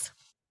dogs.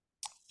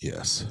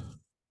 Yes.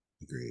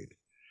 Agreed.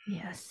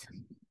 Yes.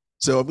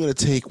 So I'm going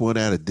to take one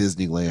out of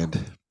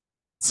Disneyland.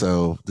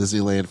 So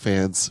Disneyland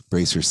fans,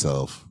 brace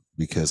yourself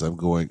because I'm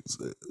going.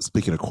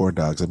 Speaking of corn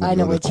dogs, I'm I going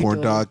know to go what to you're Corn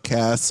doing. Dog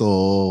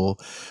Castle,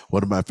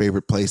 one of my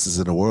favorite places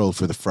in the world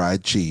for the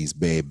fried cheese,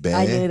 baby.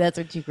 I knew that's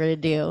what you were going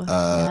to do.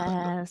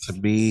 Yes. To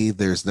me,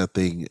 there's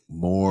nothing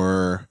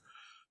more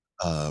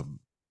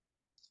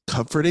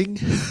comforting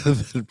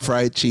than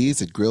fried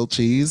cheese and grilled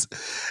cheese,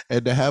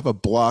 and to have a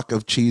block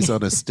of cheese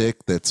on a stick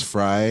that's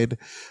fried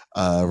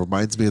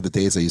reminds me of the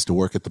days I used to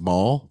work at the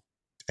mall.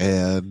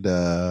 And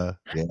yeah,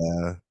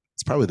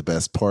 it's probably the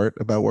best part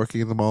about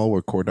working in the mall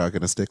where corn dog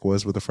on a stick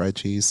was with the fried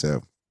cheese.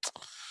 So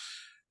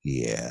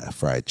yeah,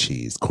 fried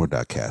cheese, Corn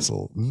Dog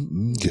Castle,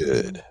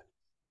 good.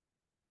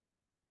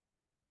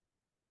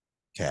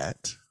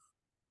 Cat.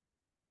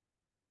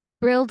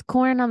 Grilled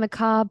corn on the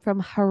cob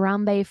from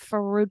Harambe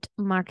Fruit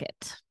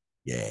Market.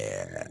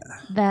 Yeah.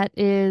 That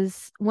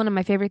is one of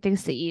my favorite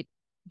things to eat,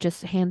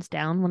 just hands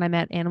down when I'm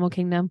at Animal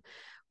Kingdom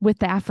with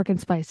the African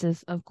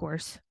spices, of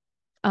course.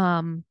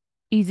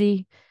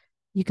 Easy.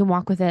 You can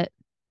walk with it.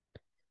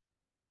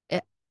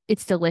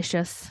 It's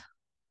delicious.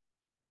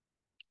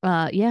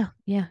 Yeah.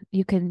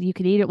 You can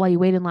eat it while you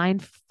wait in line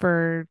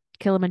for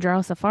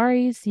Kilimanjaro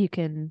safaris. You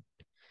can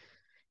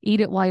eat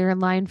it while you're in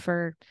line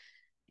for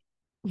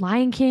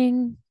Lion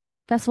King,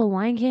 Festival of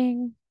Lion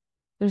King.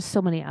 There's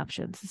so many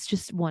options. It's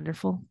just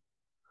wonderful.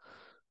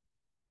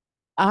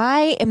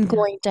 I am Yeah.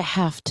 going to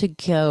have to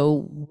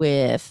go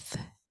with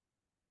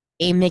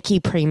a Mickey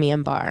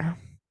Premium Bar.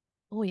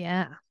 Oh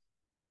yeah.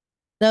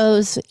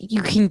 Those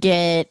you can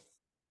get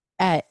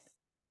at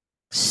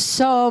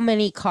so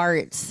many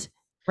carts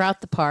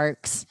throughout the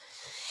parks.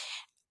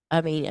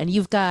 I mean, and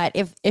you've got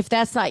if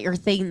that's not your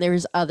thing,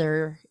 there's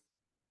other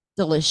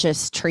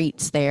delicious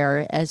treats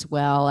there as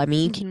well. I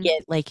mean, you can Mhm.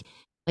 get like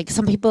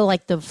some people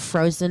like the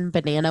frozen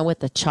banana with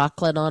the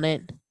chocolate on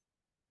it.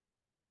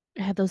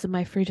 I have those in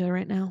my freezer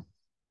right now.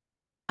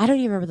 I don't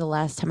even remember the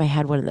last time I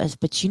had one of those,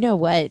 but you know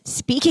what?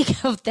 Speaking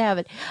of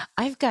that,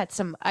 I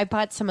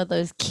bought some of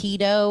those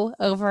keto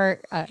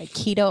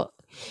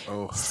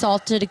Oh,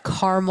 salted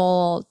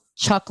caramel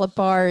chocolate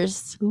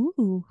bars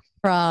Ooh.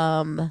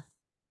 from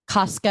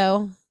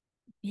Costco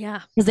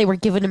Yeah. because they were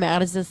giving them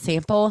out as a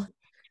sample.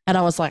 And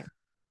I was like,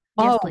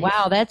 Yes, oh, please.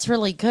 wow, that's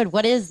really good.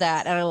 What is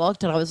that? And I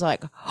looked and I was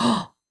like,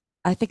 oh,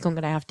 I think I'm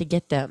going to have to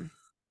get them.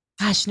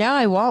 Gosh, now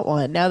I want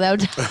one. Now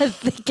that I'm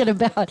thinking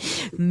about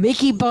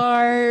Mickey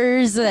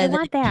bars I and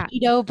want that.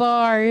 keto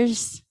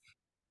bars.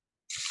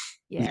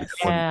 Yes.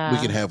 we Yeah.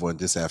 can have one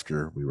just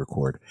after we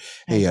record.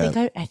 Hey,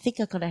 I think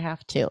I'm going to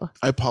have to.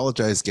 I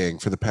apologize, gang.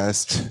 For the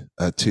past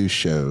 2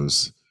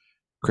 shows,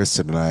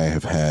 Kristen and I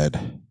have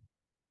had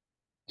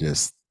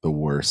just the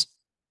worst.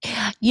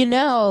 You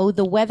know,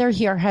 the weather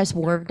here has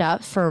warmed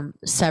up for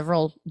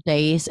several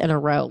days in a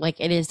row. Like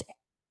it is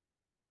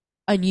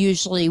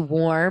unusually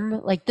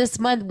warm. Like this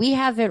month, we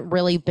haven't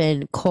really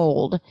been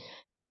cold.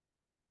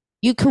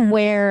 You can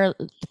wear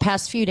the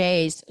past few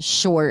days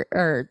short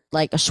or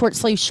like a short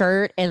sleeve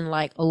shirt and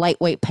like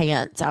lightweight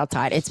pants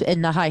outside. It's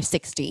in the high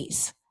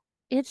 60s.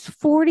 It's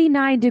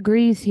 49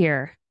 degrees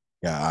here.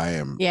 Yeah, I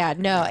am. Yeah,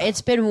 no,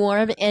 it's been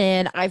warm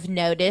and I've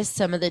noticed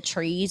some of the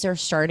trees are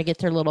starting to get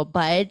their little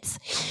buds.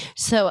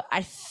 So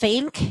I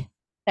think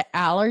the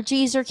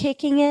allergies are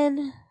kicking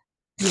in.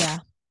 Yeah.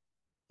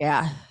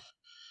 Yeah.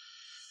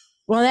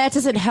 Well, that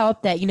doesn't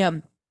help that,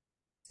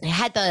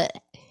 I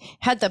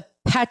had the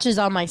patches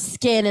on my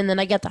skin and then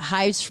I got the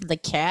hives from the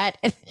cat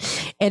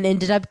and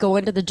ended up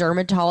going to the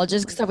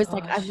dermatologist because I was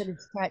like, I'm going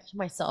to scratch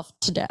myself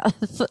to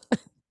death.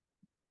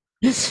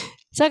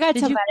 So I got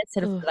some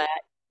medicine for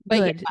that. But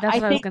Good. yeah, That's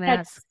what I was going to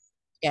ask.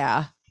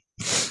 Yeah.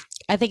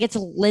 I think it's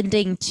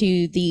lending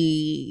to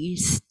the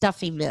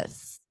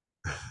stuffiness.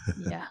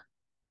 Yeah.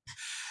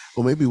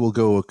 Well, maybe we'll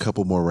go a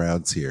couple more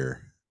rounds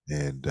here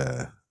and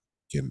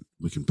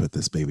we can put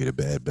this baby to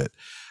bed. But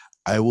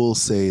I will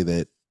say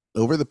that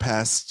over the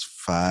past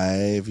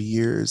 5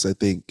 years, I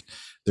think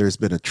there's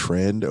been a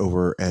trend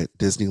over at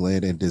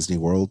Disneyland and Disney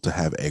World to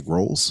have egg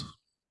rolls.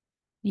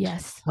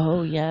 Yes.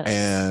 Oh, yes.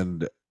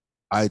 And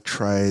I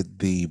tried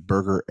the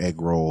burger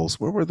egg rolls.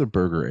 Where were the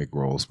burger egg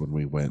rolls when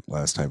we went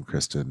last time,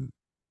 Kristen?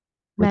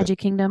 Magic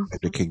Kingdom.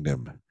 Magic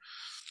Kingdom.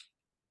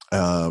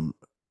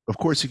 Of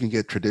course, you can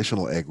get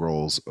traditional egg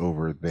rolls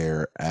over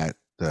there at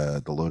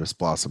the Lotus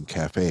Blossom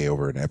Cafe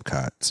over in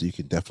Epcot, so you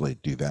can definitely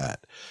do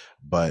that.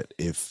 But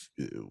if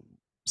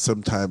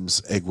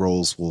sometimes egg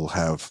rolls will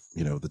have,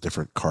 the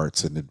different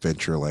carts in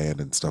Adventureland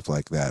and stuff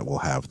like that will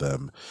have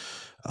them,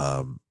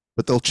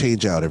 but they'll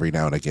change out every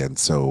now and again.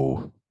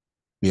 So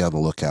be on the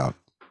lookout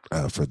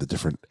for the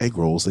different egg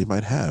rolls they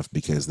might have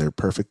because they're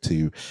perfect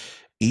to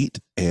eat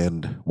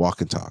and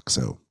walk and talk.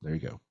 So there you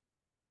go.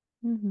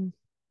 Mm-hmm.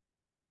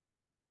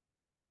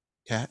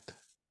 Kat?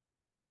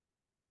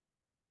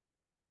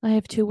 I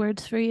have 2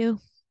 words for you.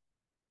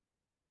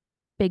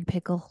 Big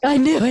pickle. I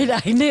knew it.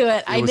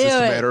 It was just a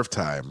matter of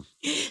time.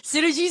 As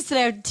soon as you said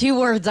I have 2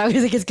 words, I was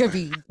like, it's going to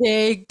be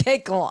big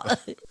pickle.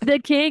 The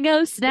king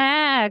of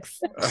snacks.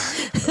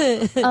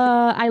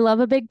 I love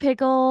a big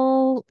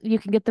pickle. You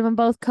can get them on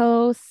both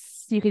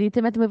coasts. You can eat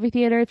them at the movie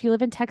theater if you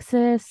live in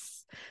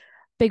Texas.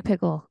 Big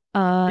pickle.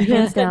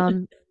 Hands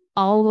down,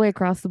 all the way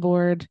across the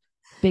board.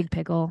 Big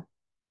pickle.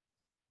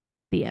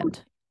 The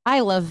end.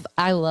 I love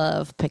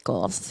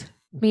pickles.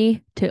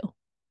 Me too.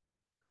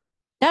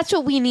 That's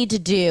what we need to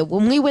do.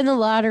 When we win the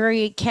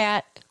lottery,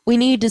 Kat, we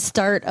need to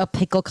start a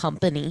pickle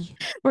company.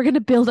 We're going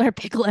to build our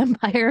pickle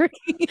empire.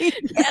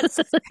 Yes.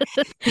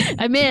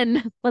 I'm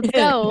in. Let's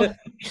go.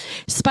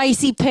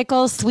 Spicy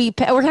pickles, sweet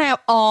pickles. We're going to have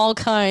all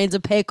kinds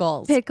of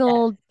pickles.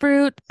 Pickled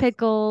fruit,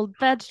 pickled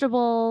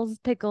vegetables,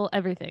 pickle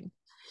everything.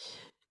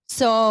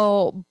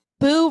 So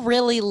Boo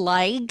really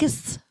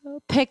likes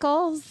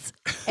pickles.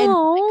 And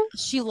Oh,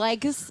 she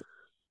likes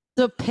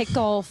the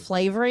pickle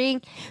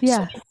flavoring. yeah.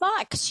 So I thought,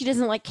 because she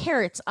doesn't like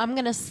carrots, I'm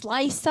going to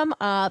slice them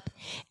up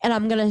and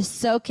I'm going to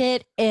soak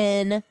it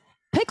in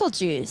pickle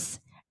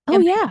juice. Oh,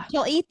 and yeah.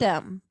 she'll eat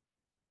them.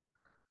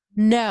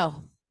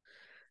 No.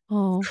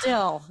 Oh,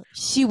 Still,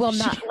 she will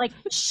not. Like,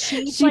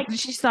 she's she, like,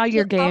 she saw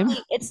your game.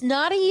 it's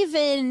not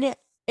even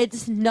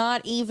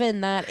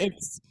that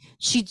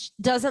she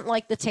doesn't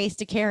like the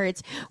taste of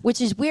carrots, which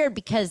is weird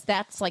because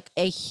that's like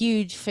a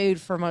huge food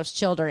for most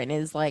children.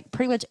 Is like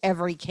pretty much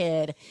every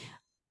kid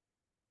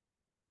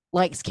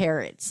likes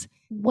carrots.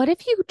 What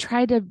if you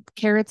tried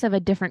carrots of a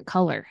different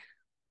color?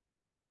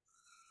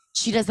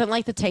 She doesn't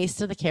like the taste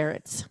of the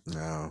carrots.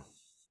 No.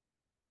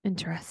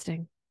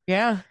 Interesting.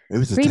 Yeah. It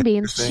was a Green texture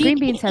beans. thing. Green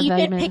beans have even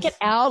vitamins. pick it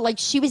out. Like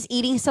she was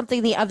eating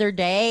something the other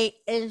day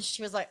and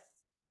she was like,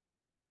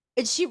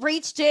 and she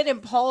reached in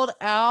and pulled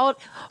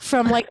out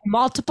from like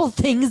multiple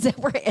things that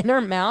were in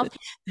her mouth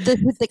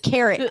the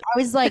carrot. I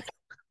was like,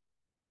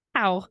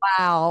 Ow.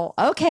 wow,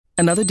 okay.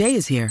 Another day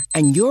is here,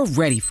 and you're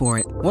ready for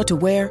it. What to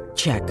wear?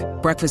 Check.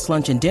 Breakfast,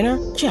 lunch, and dinner?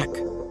 Check.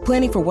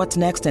 Planning for what's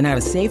next and how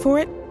to save for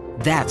it?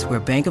 That's where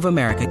Bank of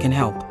America can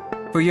help.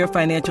 For your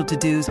financial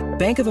to-dos,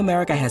 Bank of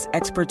America has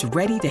experts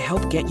ready to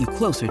help get you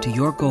closer to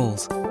your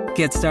goals.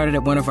 Get started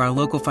at one of our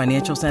local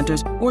financial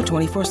centers or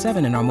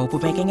 24/7 in our mobile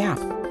banking app.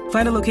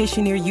 Find a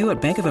location near you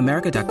at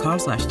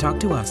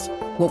bankofamerica.com/talktous.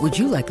 What would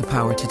you like the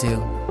power to do?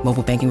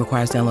 Mobile banking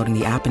requires downloading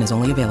the app and is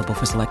only available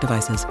for select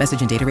devices. Message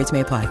and data rates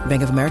may apply.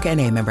 Bank of America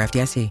N.A., member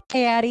FDIC.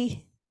 Hey,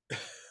 Addie.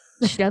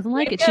 She doesn't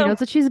like There it. you She go. knows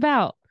what she's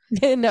about.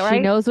 No, She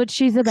right? knows what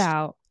she's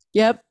about.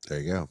 Yep. There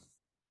you go.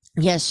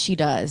 Yes, she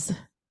does.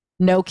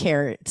 No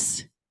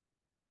carrots.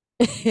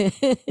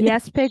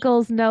 Yes,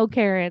 pickles, no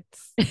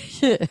carrots.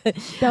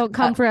 Don't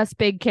come for us,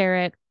 big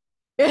carrot.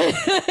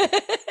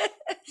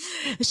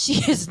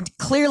 She is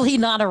clearly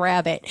not a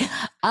rabbit.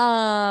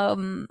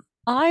 I'm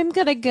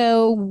gonna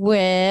go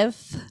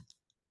with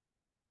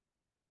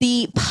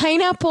the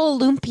pineapple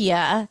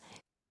lumpia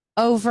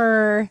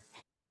over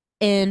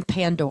in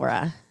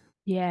Pandora.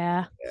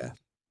 Yeah.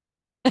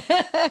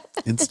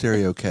 In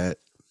stereo, Cat.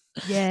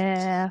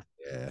 Yeah.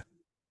 Yeah.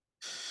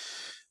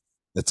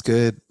 That's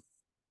good.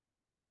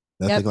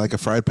 Nothing Yep. like a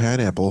fried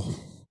pineapple,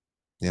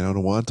 and a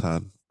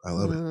wonton. I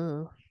love it.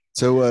 Ooh.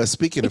 So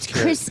speaking It's of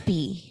carrot,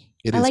 crispy.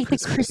 It I is like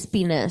crispy. the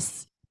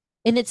crispiness.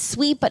 And it's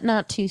sweet, but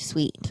not too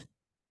sweet.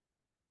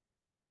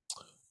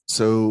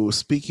 So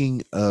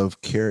speaking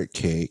of carrot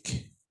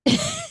cake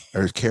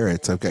or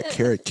carrots, I've got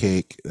carrot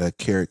cake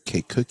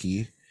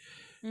cookie,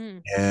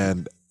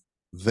 and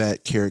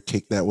that carrot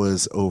cake that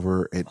was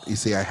over. And you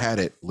see, I had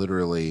it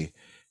literally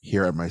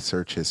here on my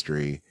search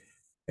history,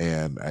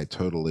 and I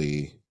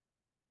totally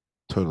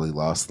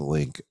lost the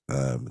link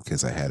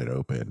because I had it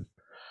open.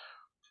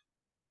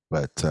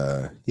 But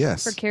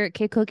yes, For carrot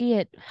cake cookie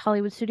at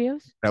Hollywood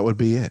Studios. that would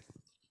be it.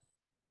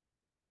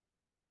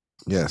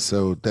 Yeah,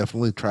 so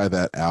definitely try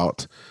that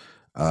out.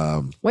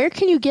 Where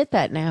can you get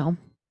that now?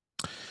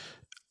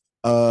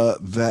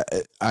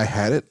 That I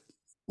had it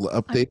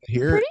updated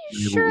here.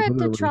 Pretty sure at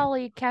the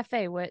Trolley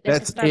Cafe.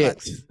 That's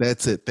Starbucks. it.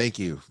 That's it. Thank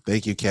you,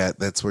 Kat.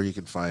 That's where you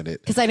can find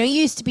it. Because I know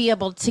you used to be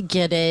able to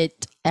get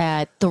it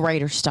at the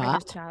Writer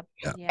Stop. Yeah.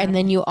 And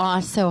then you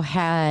also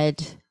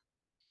had,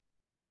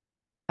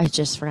 I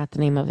just forgot the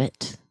name of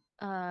it.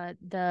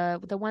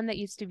 The one that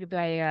used to be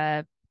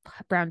by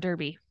Brown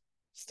Derby.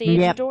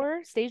 Stage Door?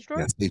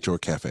 Yeah, Stage Door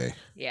Cafe.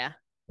 Yeah.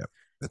 Yep.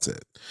 That's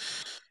it.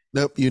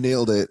 Nope, you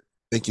nailed it.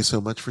 Thank you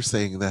so much for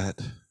saying that.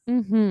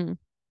 Mm-hmm.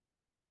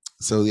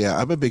 So yeah,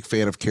 I'm a big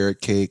fan of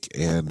carrot cake,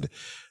 and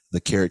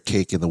the carrot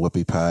cake and the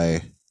whoopie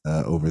pie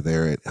over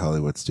there at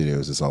Hollywood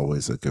Studios is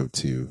always a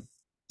go-to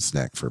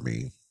snack for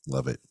me.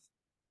 Love it.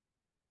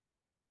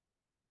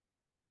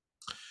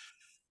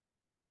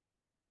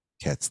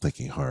 Kat's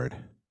thinking hard.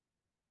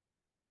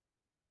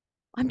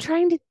 I'm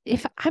trying to,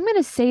 if I'm going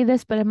to say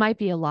this, but it might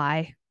be a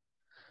lie.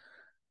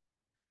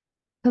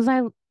 Because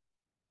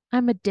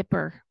I'm a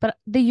dipper, but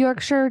the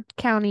Yorkshire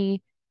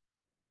County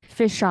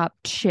Fish Shop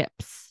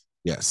chips.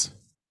 Yes.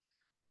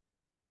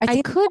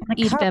 I could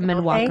eat them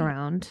and walk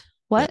around.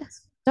 What?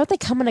 Yes. Don't they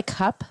come in a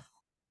cup?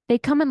 They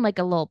come in like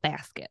a little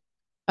basket.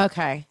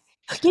 Okay.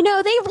 You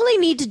know, they really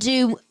need to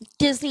do,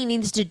 Disney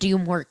needs to do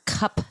more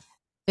cup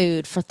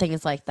food for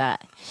things like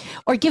that.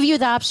 Or give you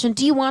the option,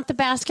 do you want the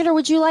basket or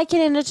would you like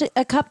it in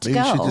a cup to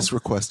Maybe go? you should just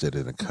request it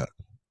in a cup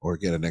or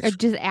get an Or extra.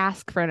 just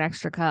ask for an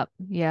extra cup.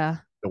 Yeah.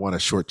 Don't want to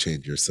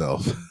shortchange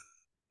yourself.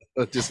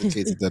 Just in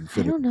case it doesn't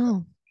fit. I don't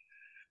know.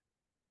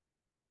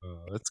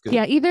 That's good.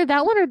 Yeah, either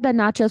that one or the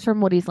nachos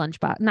from Woody's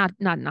Lunchbox. Not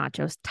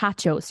nachos,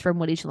 tachos from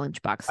Woody's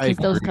Lunchbox. I Because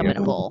those agree. come in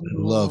a bowl. I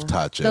love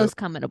tacho. Those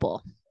come in a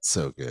bowl.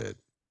 So good.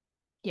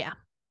 Yeah.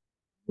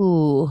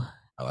 Ooh.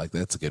 I like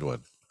that's a good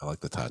one. I like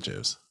the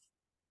tachos.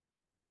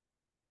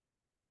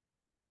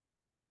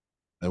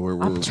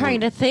 I'm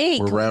trying to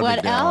think we're rounding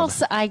what down.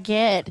 else I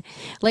get.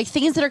 Like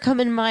things that are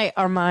coming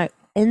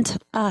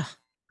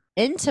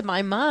into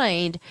my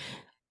mind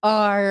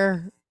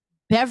are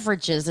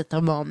beverages at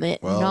the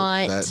moment. Well,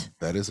 not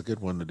that is a good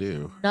one to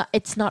do.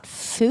 it's not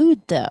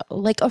food though.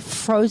 Like a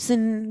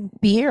frozen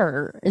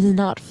beer is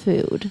not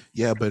food.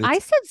 Yeah, but I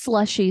said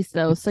slushies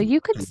though, so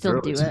you could it's still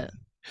do frozen. it.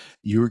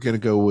 You were gonna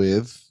go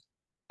with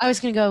I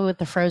was gonna go with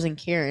the frozen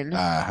Kieran.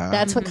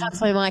 That's what comes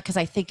to my mind because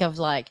I think of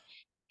like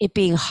it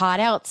being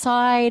hot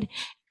outside,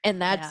 and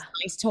that's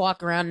nice to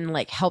walk around and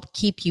like help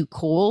keep you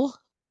cool.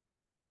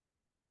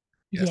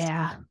 Yes.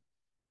 Yeah.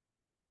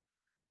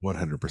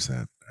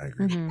 100%. I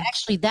agree. Mhm.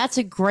 Actually, that's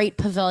a great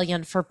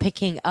pavilion for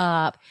picking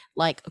up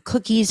like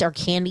cookies or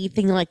candy,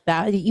 thing like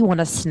that you want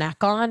to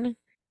snack on.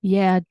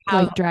 Yeah,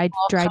 like All dried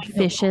kind of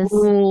fishes.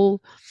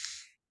 cool.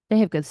 They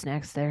have good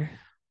snacks there.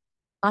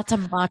 Lots of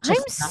matcha I'm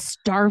stuff.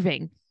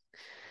 starving.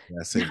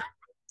 Yeah, same.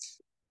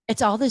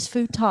 It's all this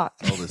food talk.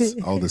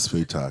 all this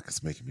food talk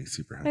is making me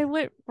super I hungry.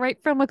 went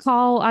right from a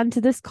call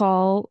onto this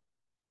call,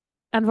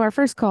 onto our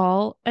first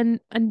call, and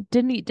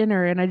didn't eat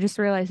dinner, and I just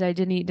realized I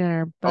didn't eat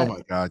dinner. Oh But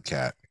my God,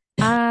 Kat.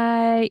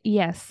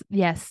 yes,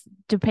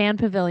 Japan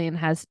Pavilion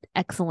has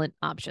excellent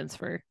options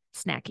for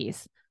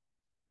snackies.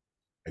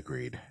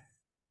 Agreed.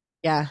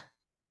 Yeah.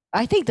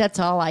 I think that's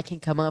all I can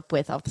come up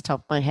with off the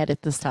top of my head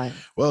at this time.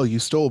 Well, you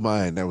stole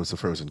mine. That was the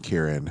frozen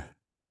Kieran.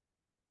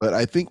 But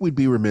I think we'd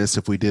be remiss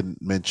if we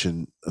didn't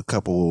mention a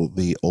couple of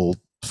the old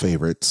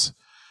favorites.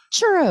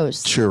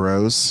 Churros.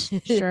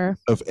 Sure.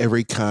 Of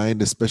every kind,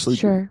 especially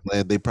Sure.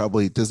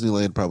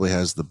 Disneyland probably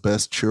has the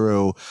best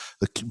curated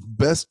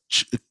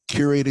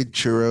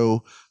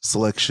churro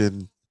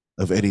selection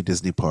of any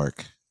Disney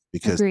park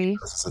because Agree.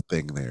 this is a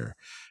thing there.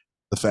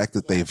 The fact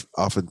that they've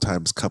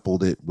oftentimes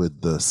coupled it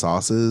with the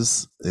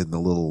sauces in the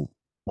little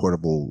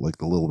portable, like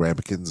the little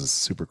ramekins, is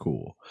super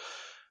cool.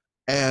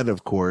 And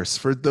of course,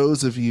 for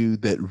those of you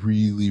that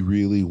really,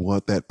 really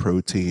want that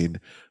protein,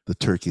 the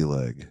turkey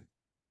leg.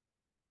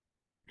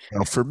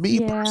 Now, for me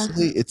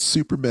personally, it's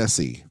super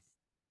messy.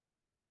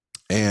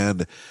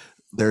 And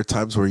there are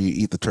times where you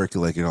eat the turkey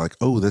leg and you're like,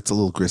 oh, that's a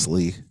little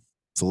gristly.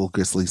 It's a little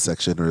gristly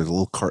section or a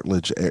little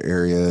cartilage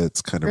area.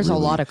 It's kind of There's a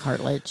lot of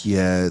cartilage.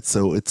 Yeah.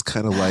 So it's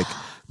kind of like,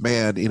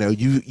 man,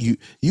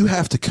 you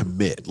have to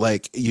commit.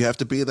 Like you have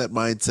to be in that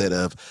mindset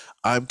of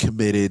I'm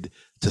committed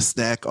to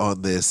snack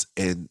on this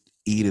and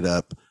eat it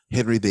up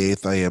Henry VIII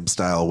I am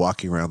style,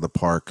 walking around the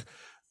park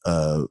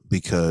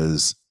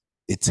because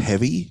it's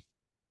heavy.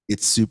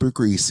 It's super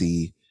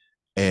greasy,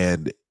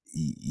 and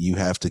you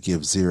have to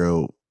give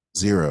zero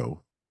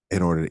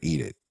in order to eat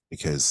it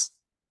because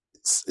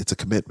it's a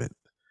commitment.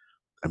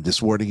 I'm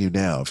just warning you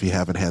now. If you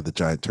haven't had the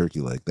giant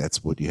turkey leg,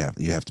 that's what you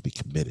have to be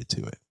committed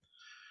to it.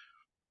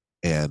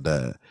 And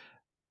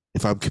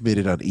if I'm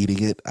committed on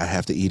eating it, I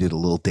have to eat it a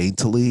little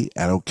daintily.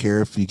 I don't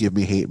care if you give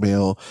me hate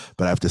mail,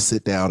 but I have to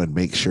sit down and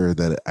make sure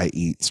that I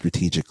eat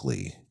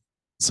strategically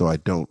so I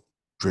don't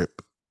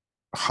drip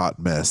hot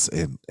mess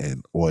and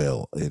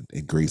oil and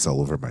grease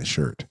all over my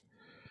shirt.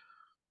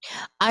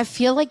 I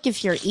feel like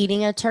if you're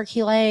eating a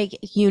turkey leg,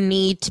 you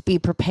need to be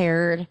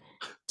prepared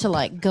to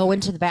like go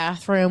into the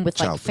bathroom with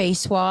like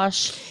face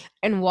wash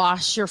and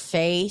wash your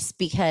face,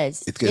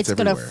 because it's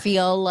going to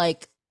feel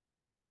like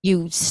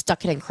you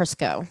stuck it in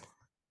Crisco.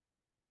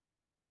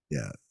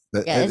 Yeah.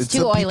 It's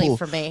too oily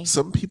for me.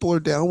 Some people are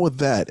down with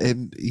that,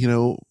 and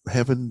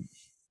heaven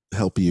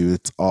help you.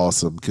 It's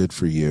awesome. Good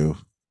for you.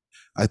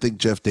 I think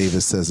Jeff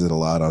Davis says it a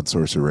lot on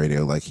Sorcerer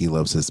Radio. Like, he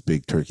loves his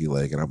big turkey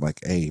leg. And I'm like,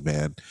 hey,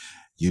 man,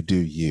 you do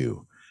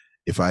you.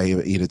 If I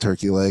eat a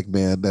turkey leg,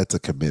 man, that's a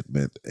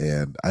commitment.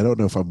 And I don't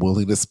know if I'm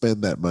willing to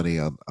spend that money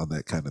on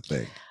that kind of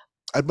thing.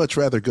 I'd much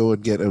rather go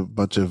and get a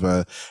bunch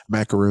of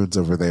macaroons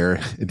over there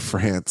in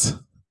France.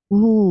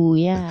 Ooh,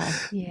 yeah.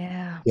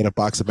 Yeah. Get a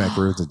box of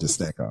macaroons and just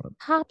snack on them.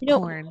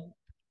 Popcorn.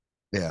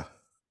 Yeah.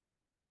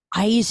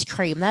 Ice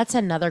cream. That's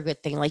another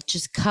good thing. Like,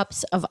 just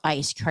cups of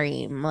ice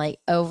cream. Like,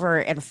 over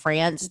in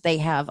France, they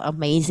have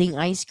amazing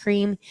ice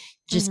cream.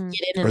 Just get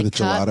it in or a the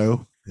cup.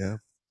 Gelato. Yeah.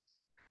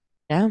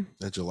 Yeah.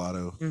 The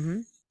gelato.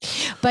 Mm-hmm.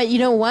 But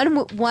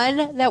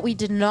one that we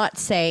did not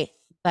say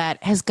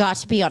that has got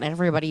to be on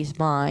everybody's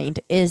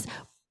mind is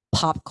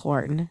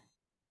popcorn.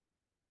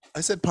 I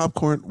said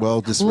popcorn.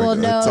 Well, just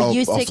no,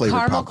 you said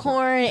caramel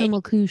corn,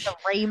 caramel couche, the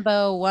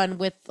rainbow one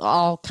with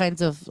all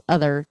kinds of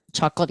other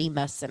chocolatey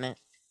mess in it.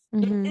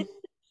 Mm-hmm.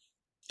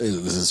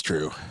 This is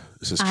true.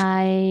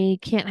 I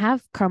can't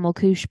have caramel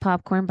couche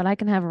popcorn, but I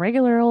can have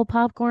regular old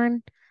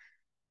popcorn.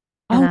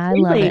 And I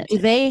love it. Do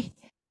they?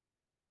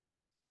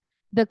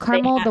 The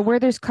caramel, the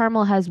Werther's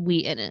caramel has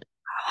wheat in it.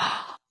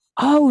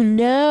 Oh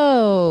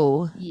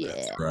no!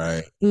 Yeah.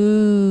 Right.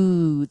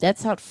 Ooh,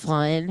 that's not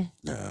fun.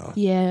 No.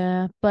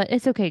 Yeah, but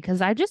it's okay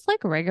because I just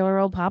like regular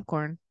old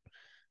popcorn.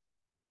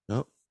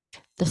 Nope.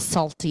 The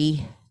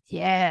salty.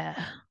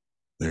 Yeah.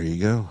 There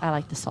you go. I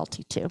like the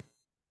salty too.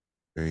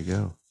 There you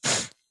go.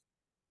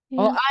 Yeah.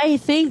 Well, I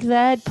think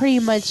that pretty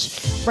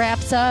much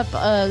wraps up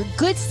a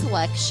good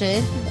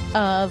selection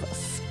of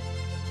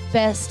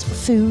best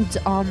foods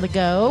on the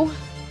go.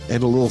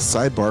 And a little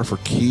sidebar for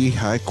Ki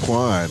Hai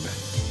Kwan.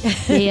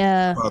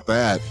 Yeah. How about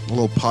that? A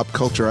little pop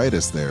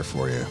culture-itis there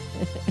for you.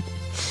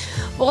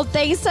 Well,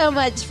 thanks so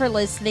much for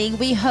listening.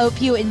 We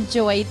hope you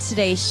enjoyed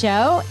today's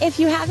show. If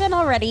you haven't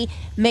already,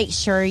 make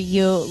sure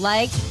you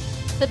like,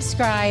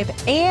 subscribe,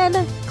 and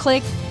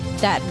click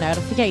that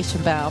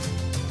notification bell.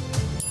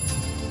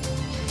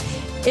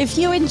 If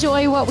you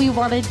enjoy what we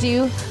want to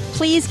do,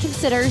 please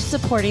consider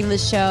supporting the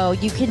show.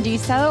 You can do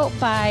so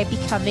by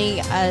becoming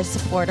a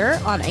supporter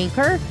on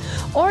Anchor,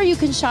 or you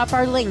can shop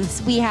our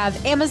links. We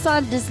have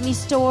Amazon, Disney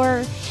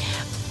Store,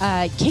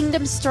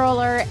 Kingdom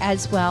Stroller,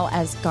 as well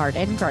as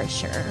Garden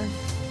Grocer.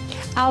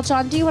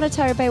 Aljon, do you want to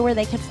tell everybody where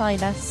they can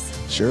find us?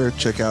 Sure.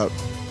 Check out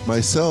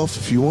myself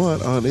if you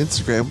want on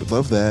Instagram. Would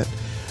love that.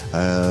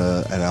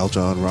 At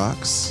Aljon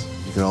Rocks.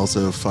 You can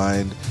also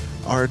find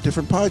our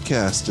different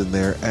podcasts in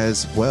there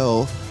as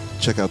well.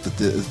 Check out the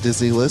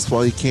Disney list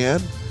while you can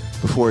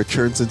before it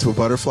turns into a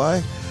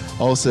butterfly.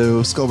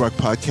 Also, Skull Rock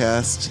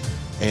Podcast,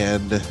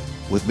 and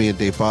with me and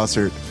Dave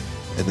Bossert.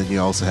 And then you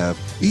also have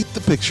Eat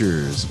the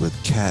Pictures with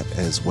Kat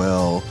as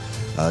well.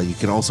 You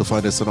can also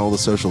find us on all the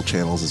social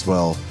channels as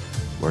well.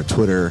 We're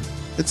Twitter,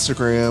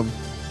 Instagram,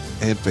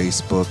 and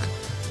Facebook.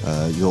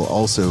 You'll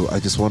also, I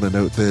just want to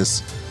note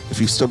this, if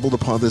you stumbled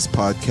upon this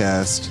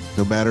podcast,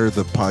 no matter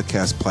the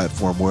podcast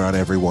platform, we're on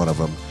every one of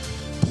them.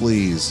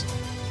 Please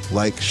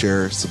like,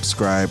 share,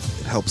 subscribe.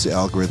 It helps the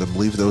algorithm.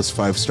 Leave those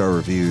 5-star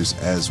reviews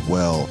as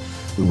well.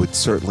 We would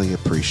certainly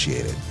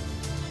appreciate it.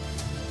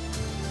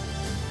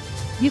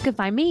 You can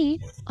find me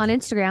on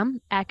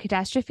Instagram at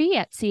Catastrophe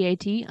at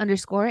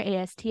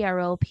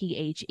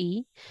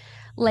CAT_ASTROPHE.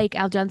 Like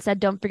Aljon said,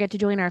 don't forget to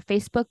join our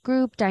Facebook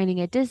group, Dining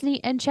at Disney,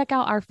 and check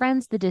out our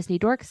friends, the Disney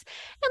Dorks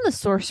and the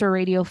Sorcerer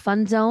Radio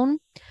Fun Zone.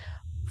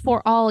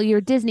 For all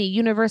your Disney,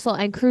 Universal,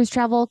 and cruise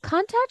travel,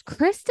 contact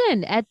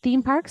Kristen at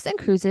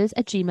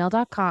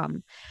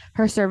themeparksandcruises@gmail.com.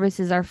 Her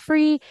services are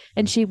free,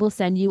 and she will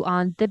send you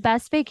on the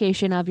best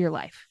vacation of your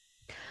life.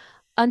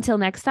 Until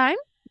next time,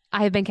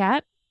 I have been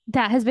Kat.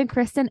 That has been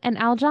Kristen and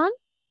Aljon.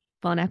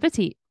 Bon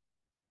appetit.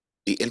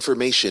 The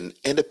information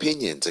and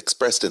opinions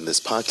expressed in this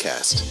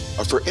podcast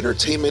are for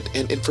entertainment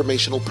and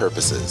informational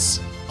purposes.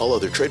 All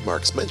other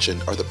trademarks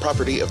mentioned are the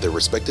property of their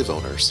respective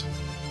owners.